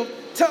give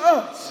to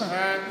us.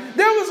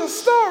 There was a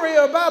story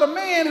about a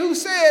man who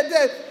said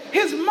that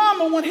his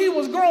mama, when he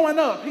was growing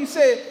up, he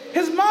said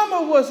his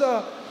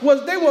mama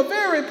they were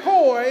very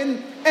poor,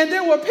 and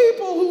there were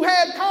people who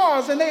had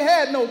cars and they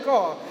had no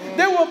car.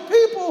 There were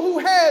people who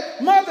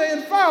had mother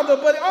and father,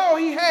 but all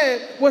he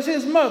had was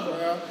his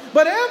mother.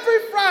 But every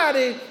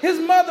Friday, his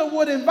mother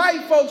would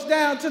invite folks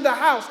down to the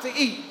house to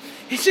eat.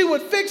 She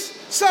would fix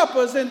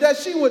suppers and that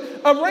she would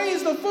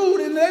arrange the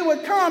food and they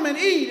would come and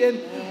eat.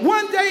 And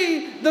one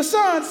day the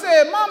son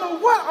said, Mama,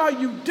 what are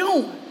you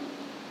doing?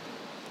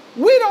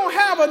 We don't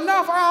have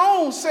enough our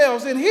own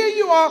selves, and here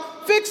you are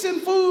fixing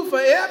food for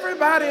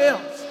everybody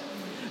else.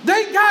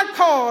 They got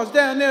cars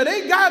down there.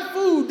 They got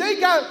food. They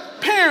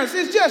got parents.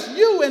 It's just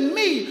you and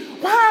me.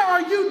 Why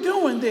are you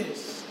doing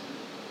this?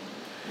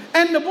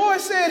 And the boy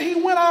said he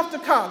went off to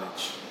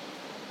college.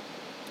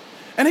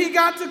 And he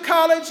got to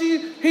college.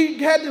 He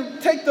had to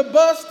take the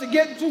bus to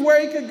get to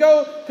where he could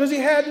go because he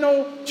had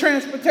no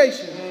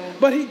transportation.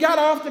 But he got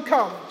off to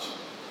college.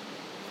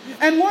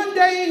 And one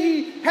day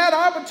he had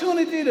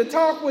opportunity to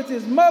talk with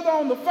his mother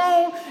on the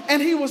phone,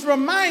 and he was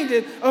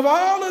reminded of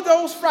all of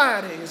those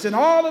Fridays and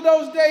all of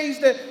those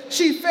days that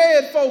she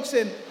fed folks,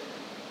 and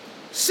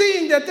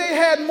seeing that they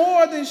had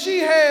more than she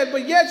had,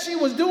 but yet she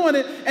was doing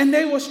it and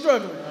they were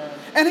struggling.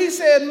 And he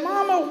said,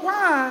 Mama,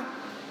 why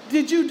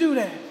did you do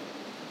that?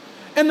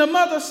 And the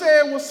mother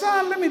said, well,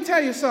 son, let me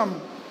tell you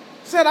something.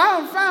 Said, I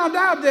done found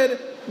out that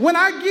when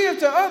I give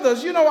to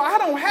others, I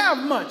don't have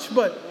much,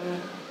 but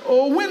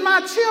when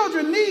my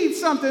children need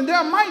something,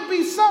 there might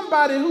be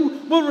somebody who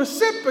will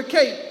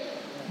reciprocate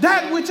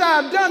that which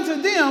I've done to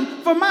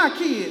them for my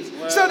kids,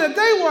 so that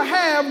they will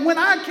have when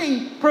I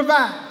can't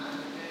provide.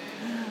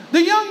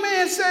 The young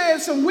man said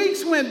some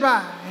weeks went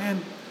by,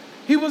 and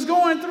he was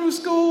going through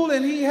school,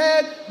 and he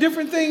had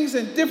different things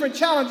and different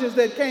challenges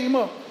that came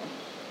up.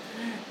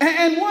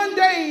 And one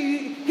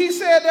day he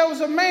said there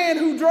was a man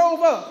who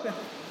drove up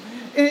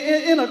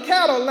in a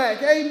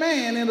Cadillac,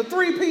 amen, in a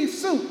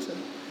three-piece suit,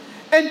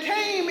 and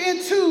came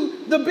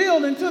into the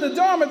building, to the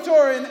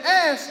dormitory, and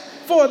asked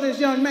for this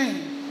young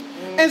man.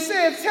 And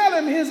said, tell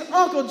him his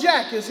Uncle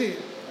Jack is here.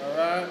 All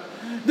right.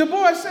 The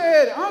boy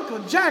said, Uncle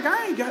Jack?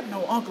 I ain't got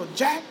no Uncle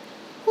Jack.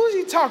 Who's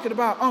he talking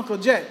about, Uncle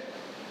Jack?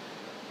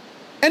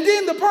 And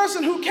then the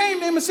person who came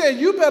to him and said,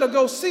 you better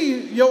go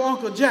see your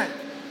Uncle Jack,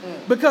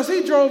 because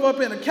he drove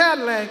up in a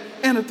Cadillac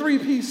and a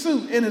three-piece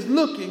suit and is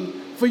looking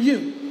for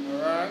you. All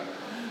right.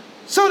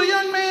 So the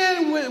young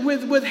man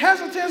with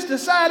hesitance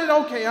decided,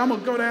 okay, I'm going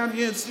to go down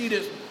here and see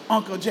this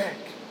Uncle Jack.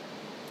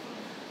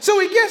 So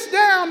he gets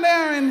down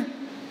there, and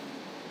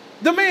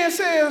the man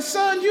says,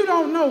 son, you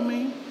don't know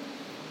me,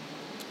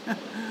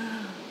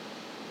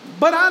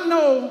 but I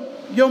know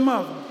your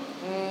mother.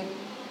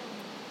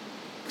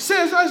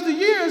 Says, as the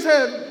years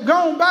have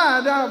gone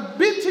by, I've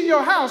been to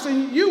your house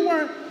and you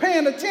weren't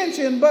paying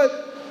attention,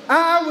 but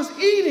I was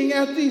eating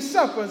at these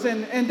suppers,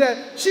 and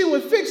that she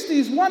would fix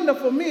these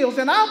wonderful meals.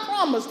 And I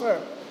promised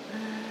her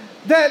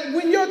that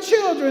when your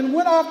children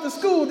went off to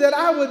school, that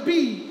I would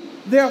be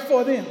there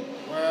for them.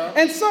 Wow.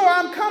 And so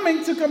I'm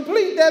coming to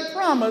complete that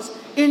promise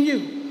in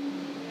you.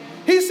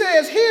 He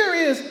says, here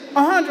is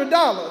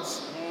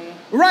 $100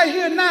 right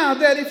here now,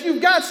 that if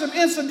you've got some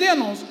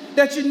incidentals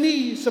that you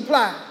need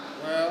supplied.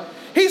 Well.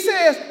 He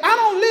says, I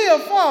don't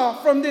live far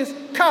from this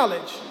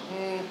college.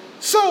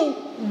 So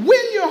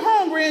when you're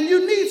hungry and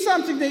you need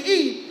something to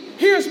eat,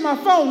 here's my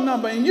phone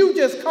number, and you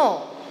just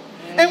call.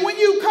 And when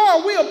you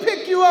call, we'll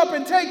pick you up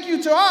and take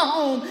you to our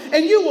home,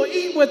 and you will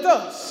eat with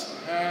us.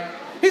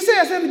 He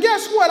says, and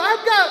guess what?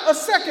 I've got a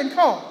second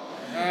car.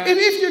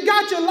 If you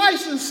got your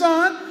license,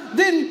 son,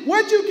 then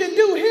what you can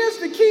do, here's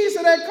the keys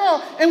to that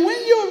car. And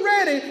when you're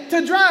ready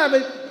to drive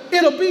it,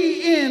 it'll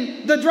be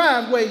in the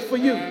driveway for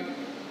you.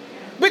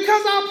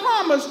 Because I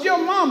promised your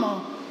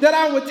mama that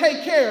I would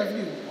take care of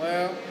you.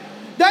 Well.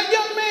 That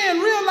young man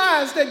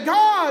realized that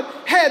God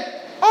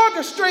had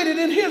orchestrated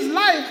in his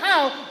life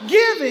how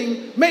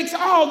giving makes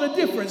all the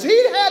difference.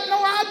 He had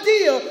no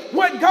idea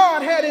what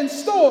God had in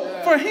store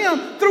for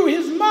him through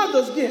his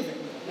mother's giving.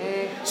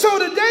 So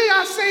today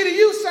I say to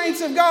you,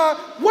 saints of God,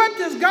 what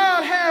does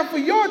God have for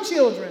your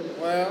children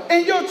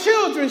and your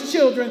children's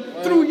children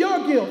through your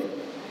giving?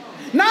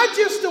 Not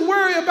just to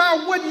worry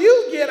about what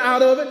you get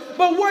out of it,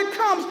 but what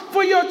comes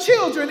for your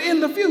children in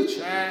the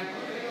future.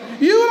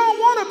 You don't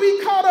want to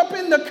be caught up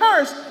in the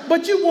curse,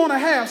 but you want to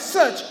have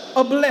such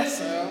a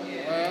blessing.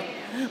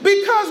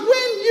 Because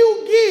when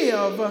you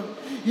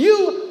give,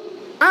 you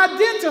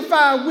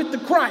identify with the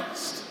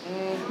Christ.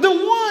 The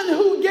one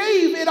who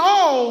gave it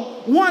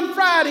all one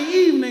Friday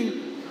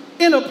evening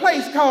in a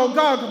place called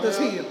Golgotha's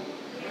Hill.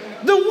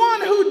 The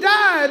one who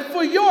died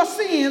for your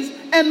sins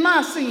and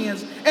my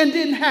sins and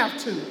didn't have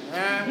to.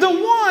 The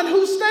one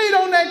who stayed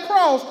on that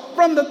cross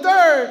from the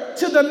 3rd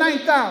to the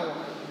 9th hour.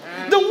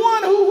 The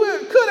one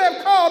who could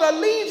have called a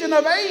legion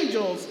of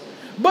angels,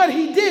 but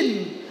he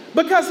didn't,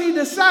 because he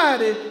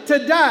decided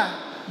to die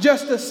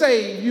just to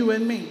save you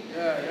and me.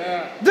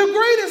 The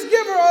greatest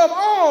giver of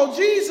all,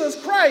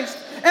 Jesus Christ.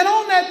 And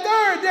on that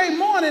 3rd day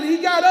morning, he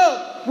got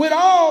up with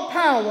all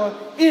power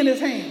in his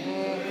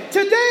hand.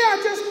 Today, I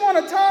just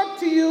want to talk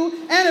to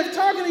you, and I'm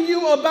talking to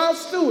you about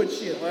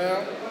stewardship.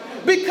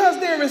 Because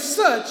there is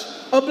such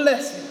a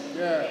blessing.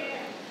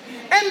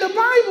 And the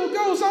Bible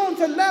goes on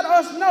to let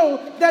us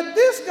know that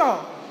this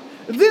God,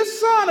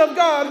 this Son of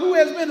God who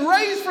has been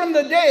raised from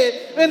the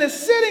dead and is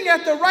sitting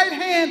at the right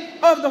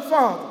hand of the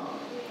Father,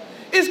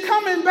 is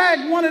coming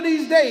back one of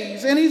these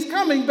days, and he's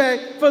coming back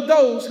for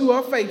those who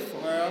are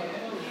faithful.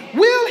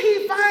 Will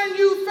he find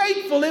you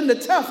faithful in the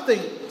tough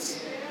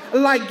things,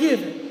 like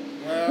giving?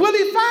 Will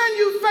he find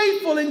you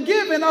faithful in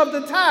giving of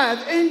the tithe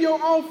and your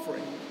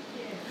offering?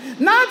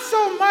 Not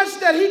so much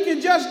that he can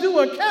just do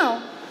a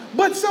count,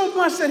 but so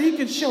much that he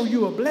can show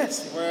you a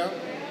blessing.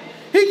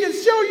 He can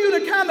show you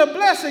the kind of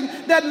blessing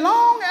that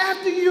long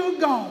after you're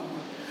gone,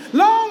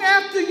 long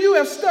after you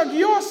have stuck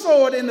your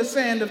sword in the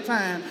sand of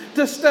time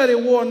to study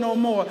war no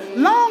more,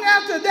 long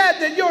after that,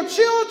 that your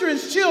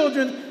children's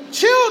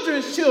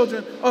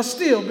children are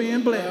still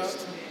being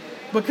blessed.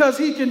 Because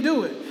he can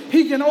do it.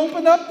 He can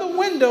open up the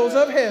windows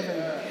of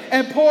heaven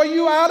and pour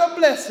you out a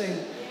blessing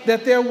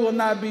that there will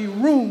not be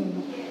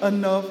room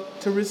enough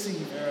to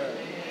receive.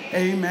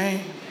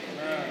 Amen.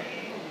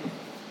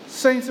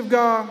 Saints of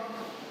God,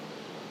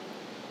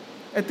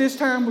 at this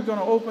time we're going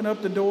to open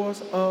up the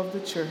doors of the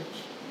church.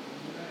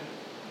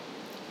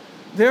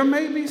 There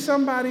may be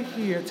somebody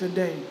here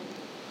today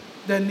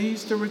that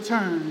needs to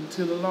return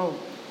to the Lord.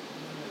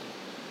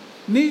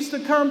 Needs to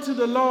come to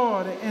the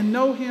Lord and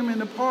know him in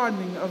the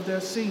pardoning of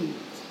their sins.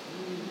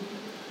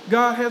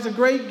 God has a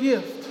great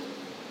gift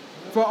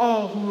for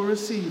all who will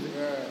receive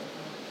it.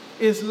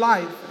 is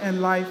life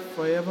and life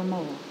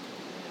forevermore.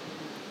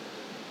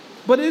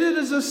 But it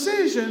is a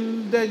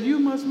decision that you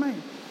must make.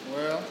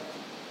 Well,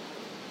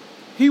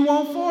 He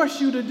won't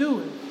force you to do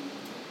it.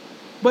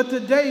 But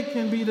today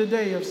can be the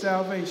day of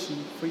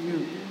salvation for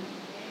you.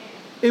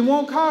 It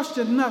won't cost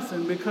you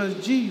nothing because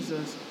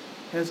Jesus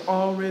has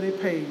already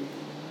paid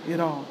it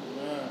all.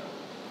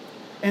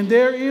 And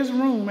there is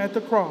room at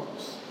the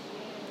cross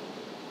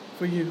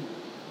for you.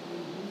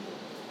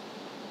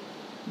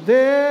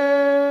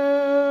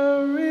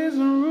 There is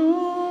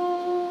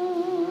room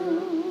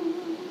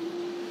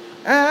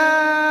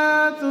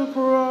at the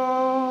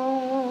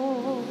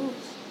cross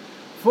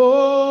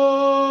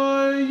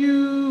for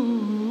you.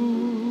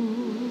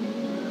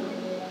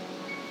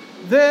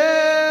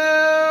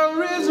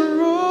 There is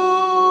room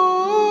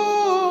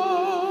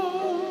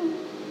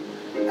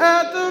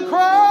at the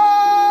cross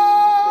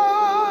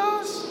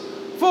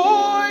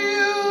for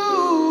you.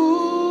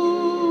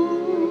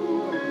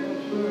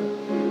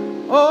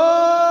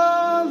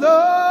 Although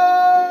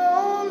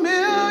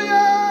millions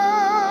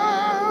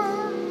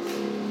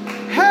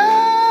have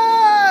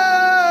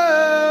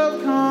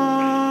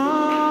come,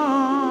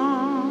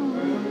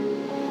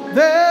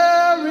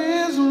 there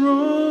is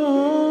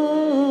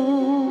room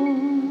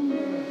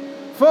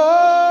for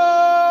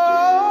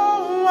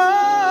one.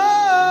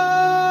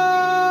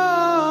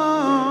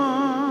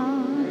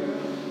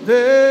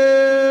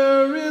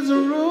 There is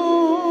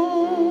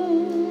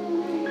room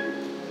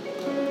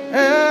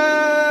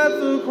at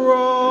the cross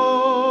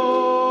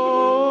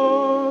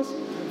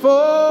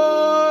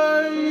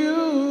for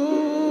you.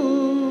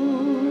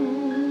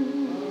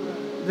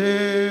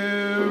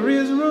 There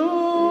is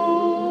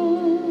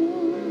room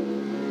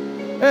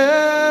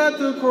at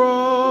the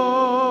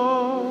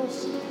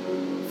cross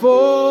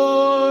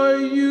for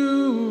you.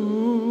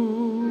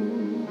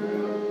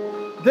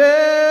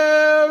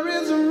 There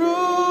is room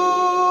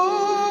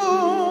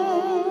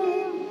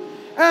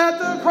at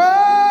the cross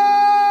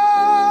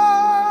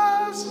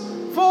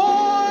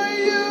for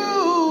you.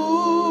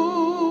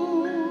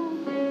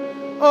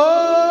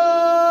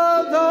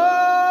 Although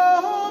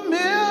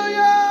millions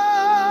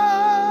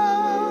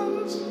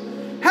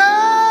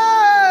have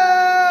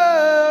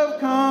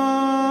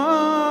come,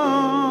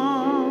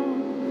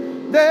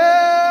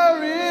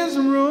 there is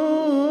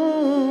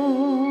room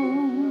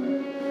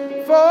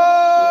for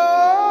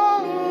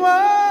one.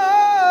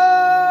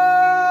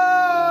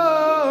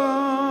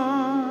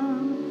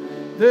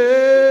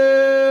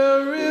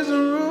 There is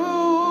room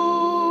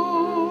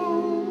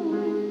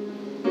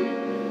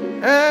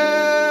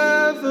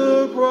at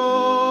the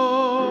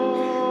cross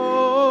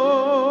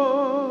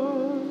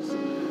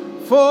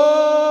for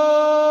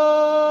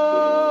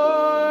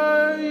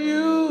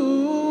you.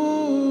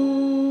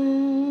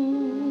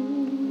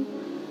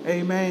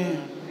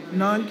 Amen.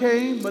 None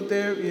came, but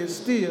there is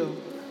still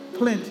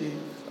plenty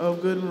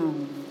of good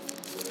room,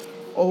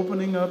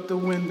 opening up the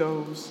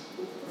windows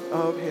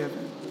of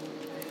heaven.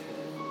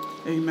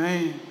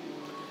 Amen.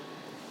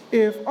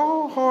 If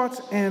all hearts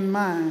and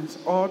minds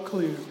are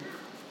clear,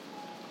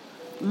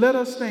 let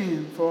us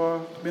stand for our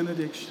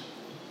benediction.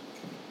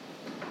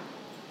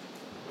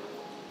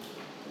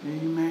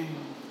 Amen.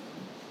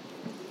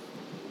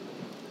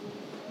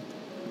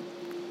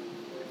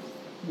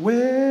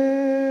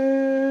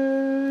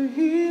 Where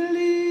He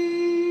leads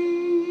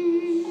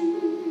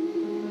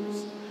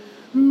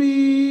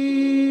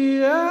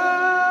me, I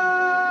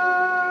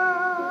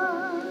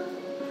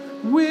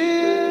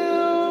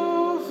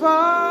will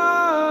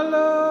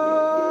follow.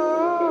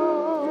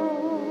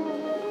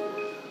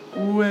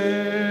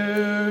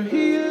 Where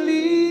He leads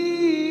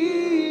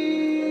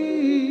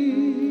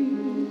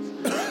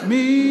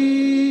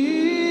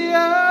me,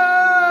 I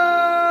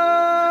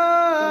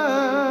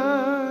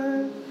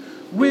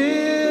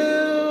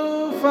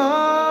will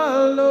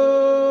follow.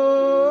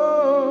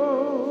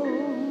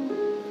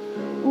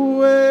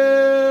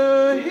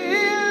 Where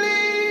He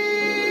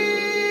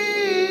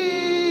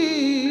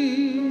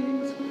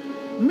leads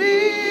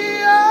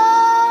me, I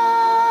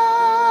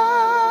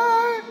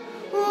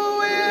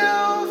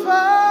will follow.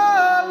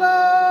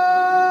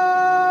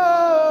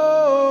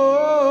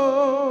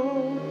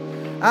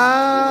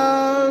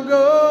 I'll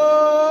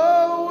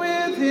go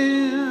with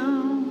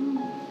Him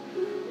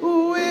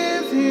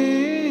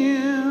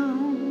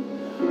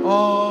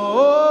all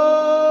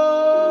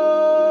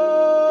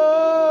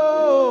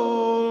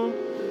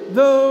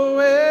the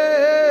way.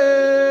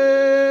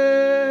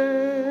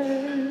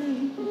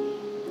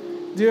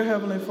 Dear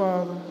Heavenly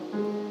Father,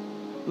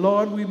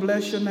 Lord, we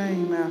bless your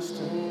name,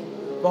 Master,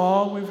 for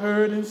all we've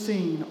heard and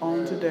seen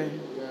on today.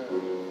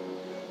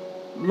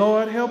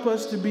 Lord, help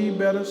us to be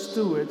better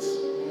stewards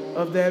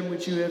of that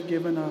which you have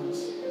given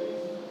us.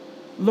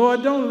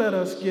 Lord, don't let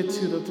us get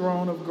to the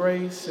throne of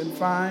grace and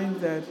find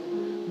that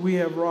we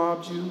have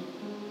robbed you.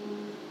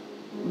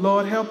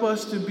 Lord, help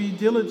us to be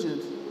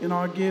diligent in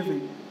our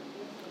giving,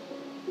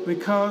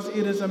 because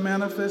it is a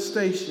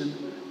manifestation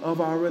of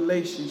our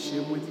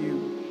relationship with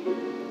you.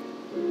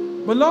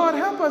 But Lord,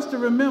 help us to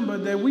remember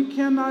that we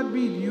cannot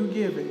beat you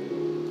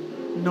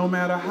giving, no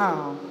matter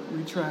how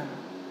we try.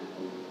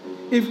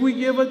 If we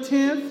give a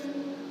tenth,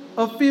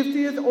 a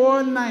 50th,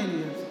 or a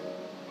 90th,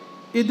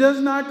 it does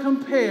not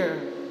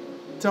compare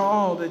to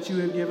all that you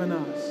have given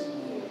us.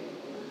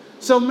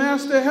 So,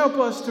 Master, help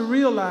us to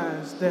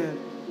realize that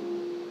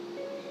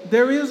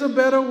there is a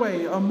better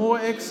way, a more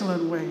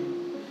excellent way,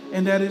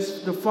 and that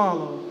is to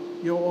follow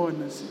your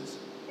ordinances.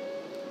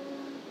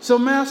 So,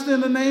 Master,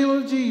 in the name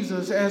of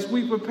Jesus, as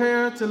we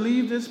prepare to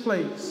leave this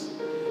place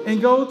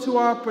and go to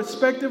our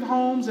prospective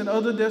homes and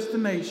other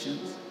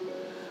destinations,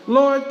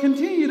 Lord,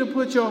 continue to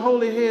put your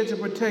holy hedge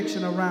of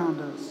protection around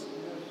us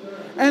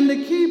and to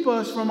keep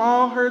us from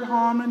all hurt,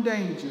 harm, and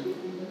danger.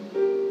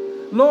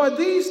 Lord,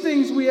 these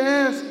things we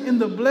ask in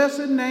the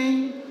blessed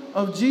name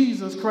of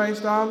Jesus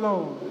Christ our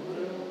Lord.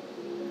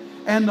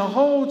 And the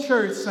whole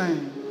church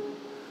sang,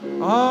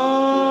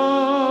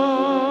 Amen.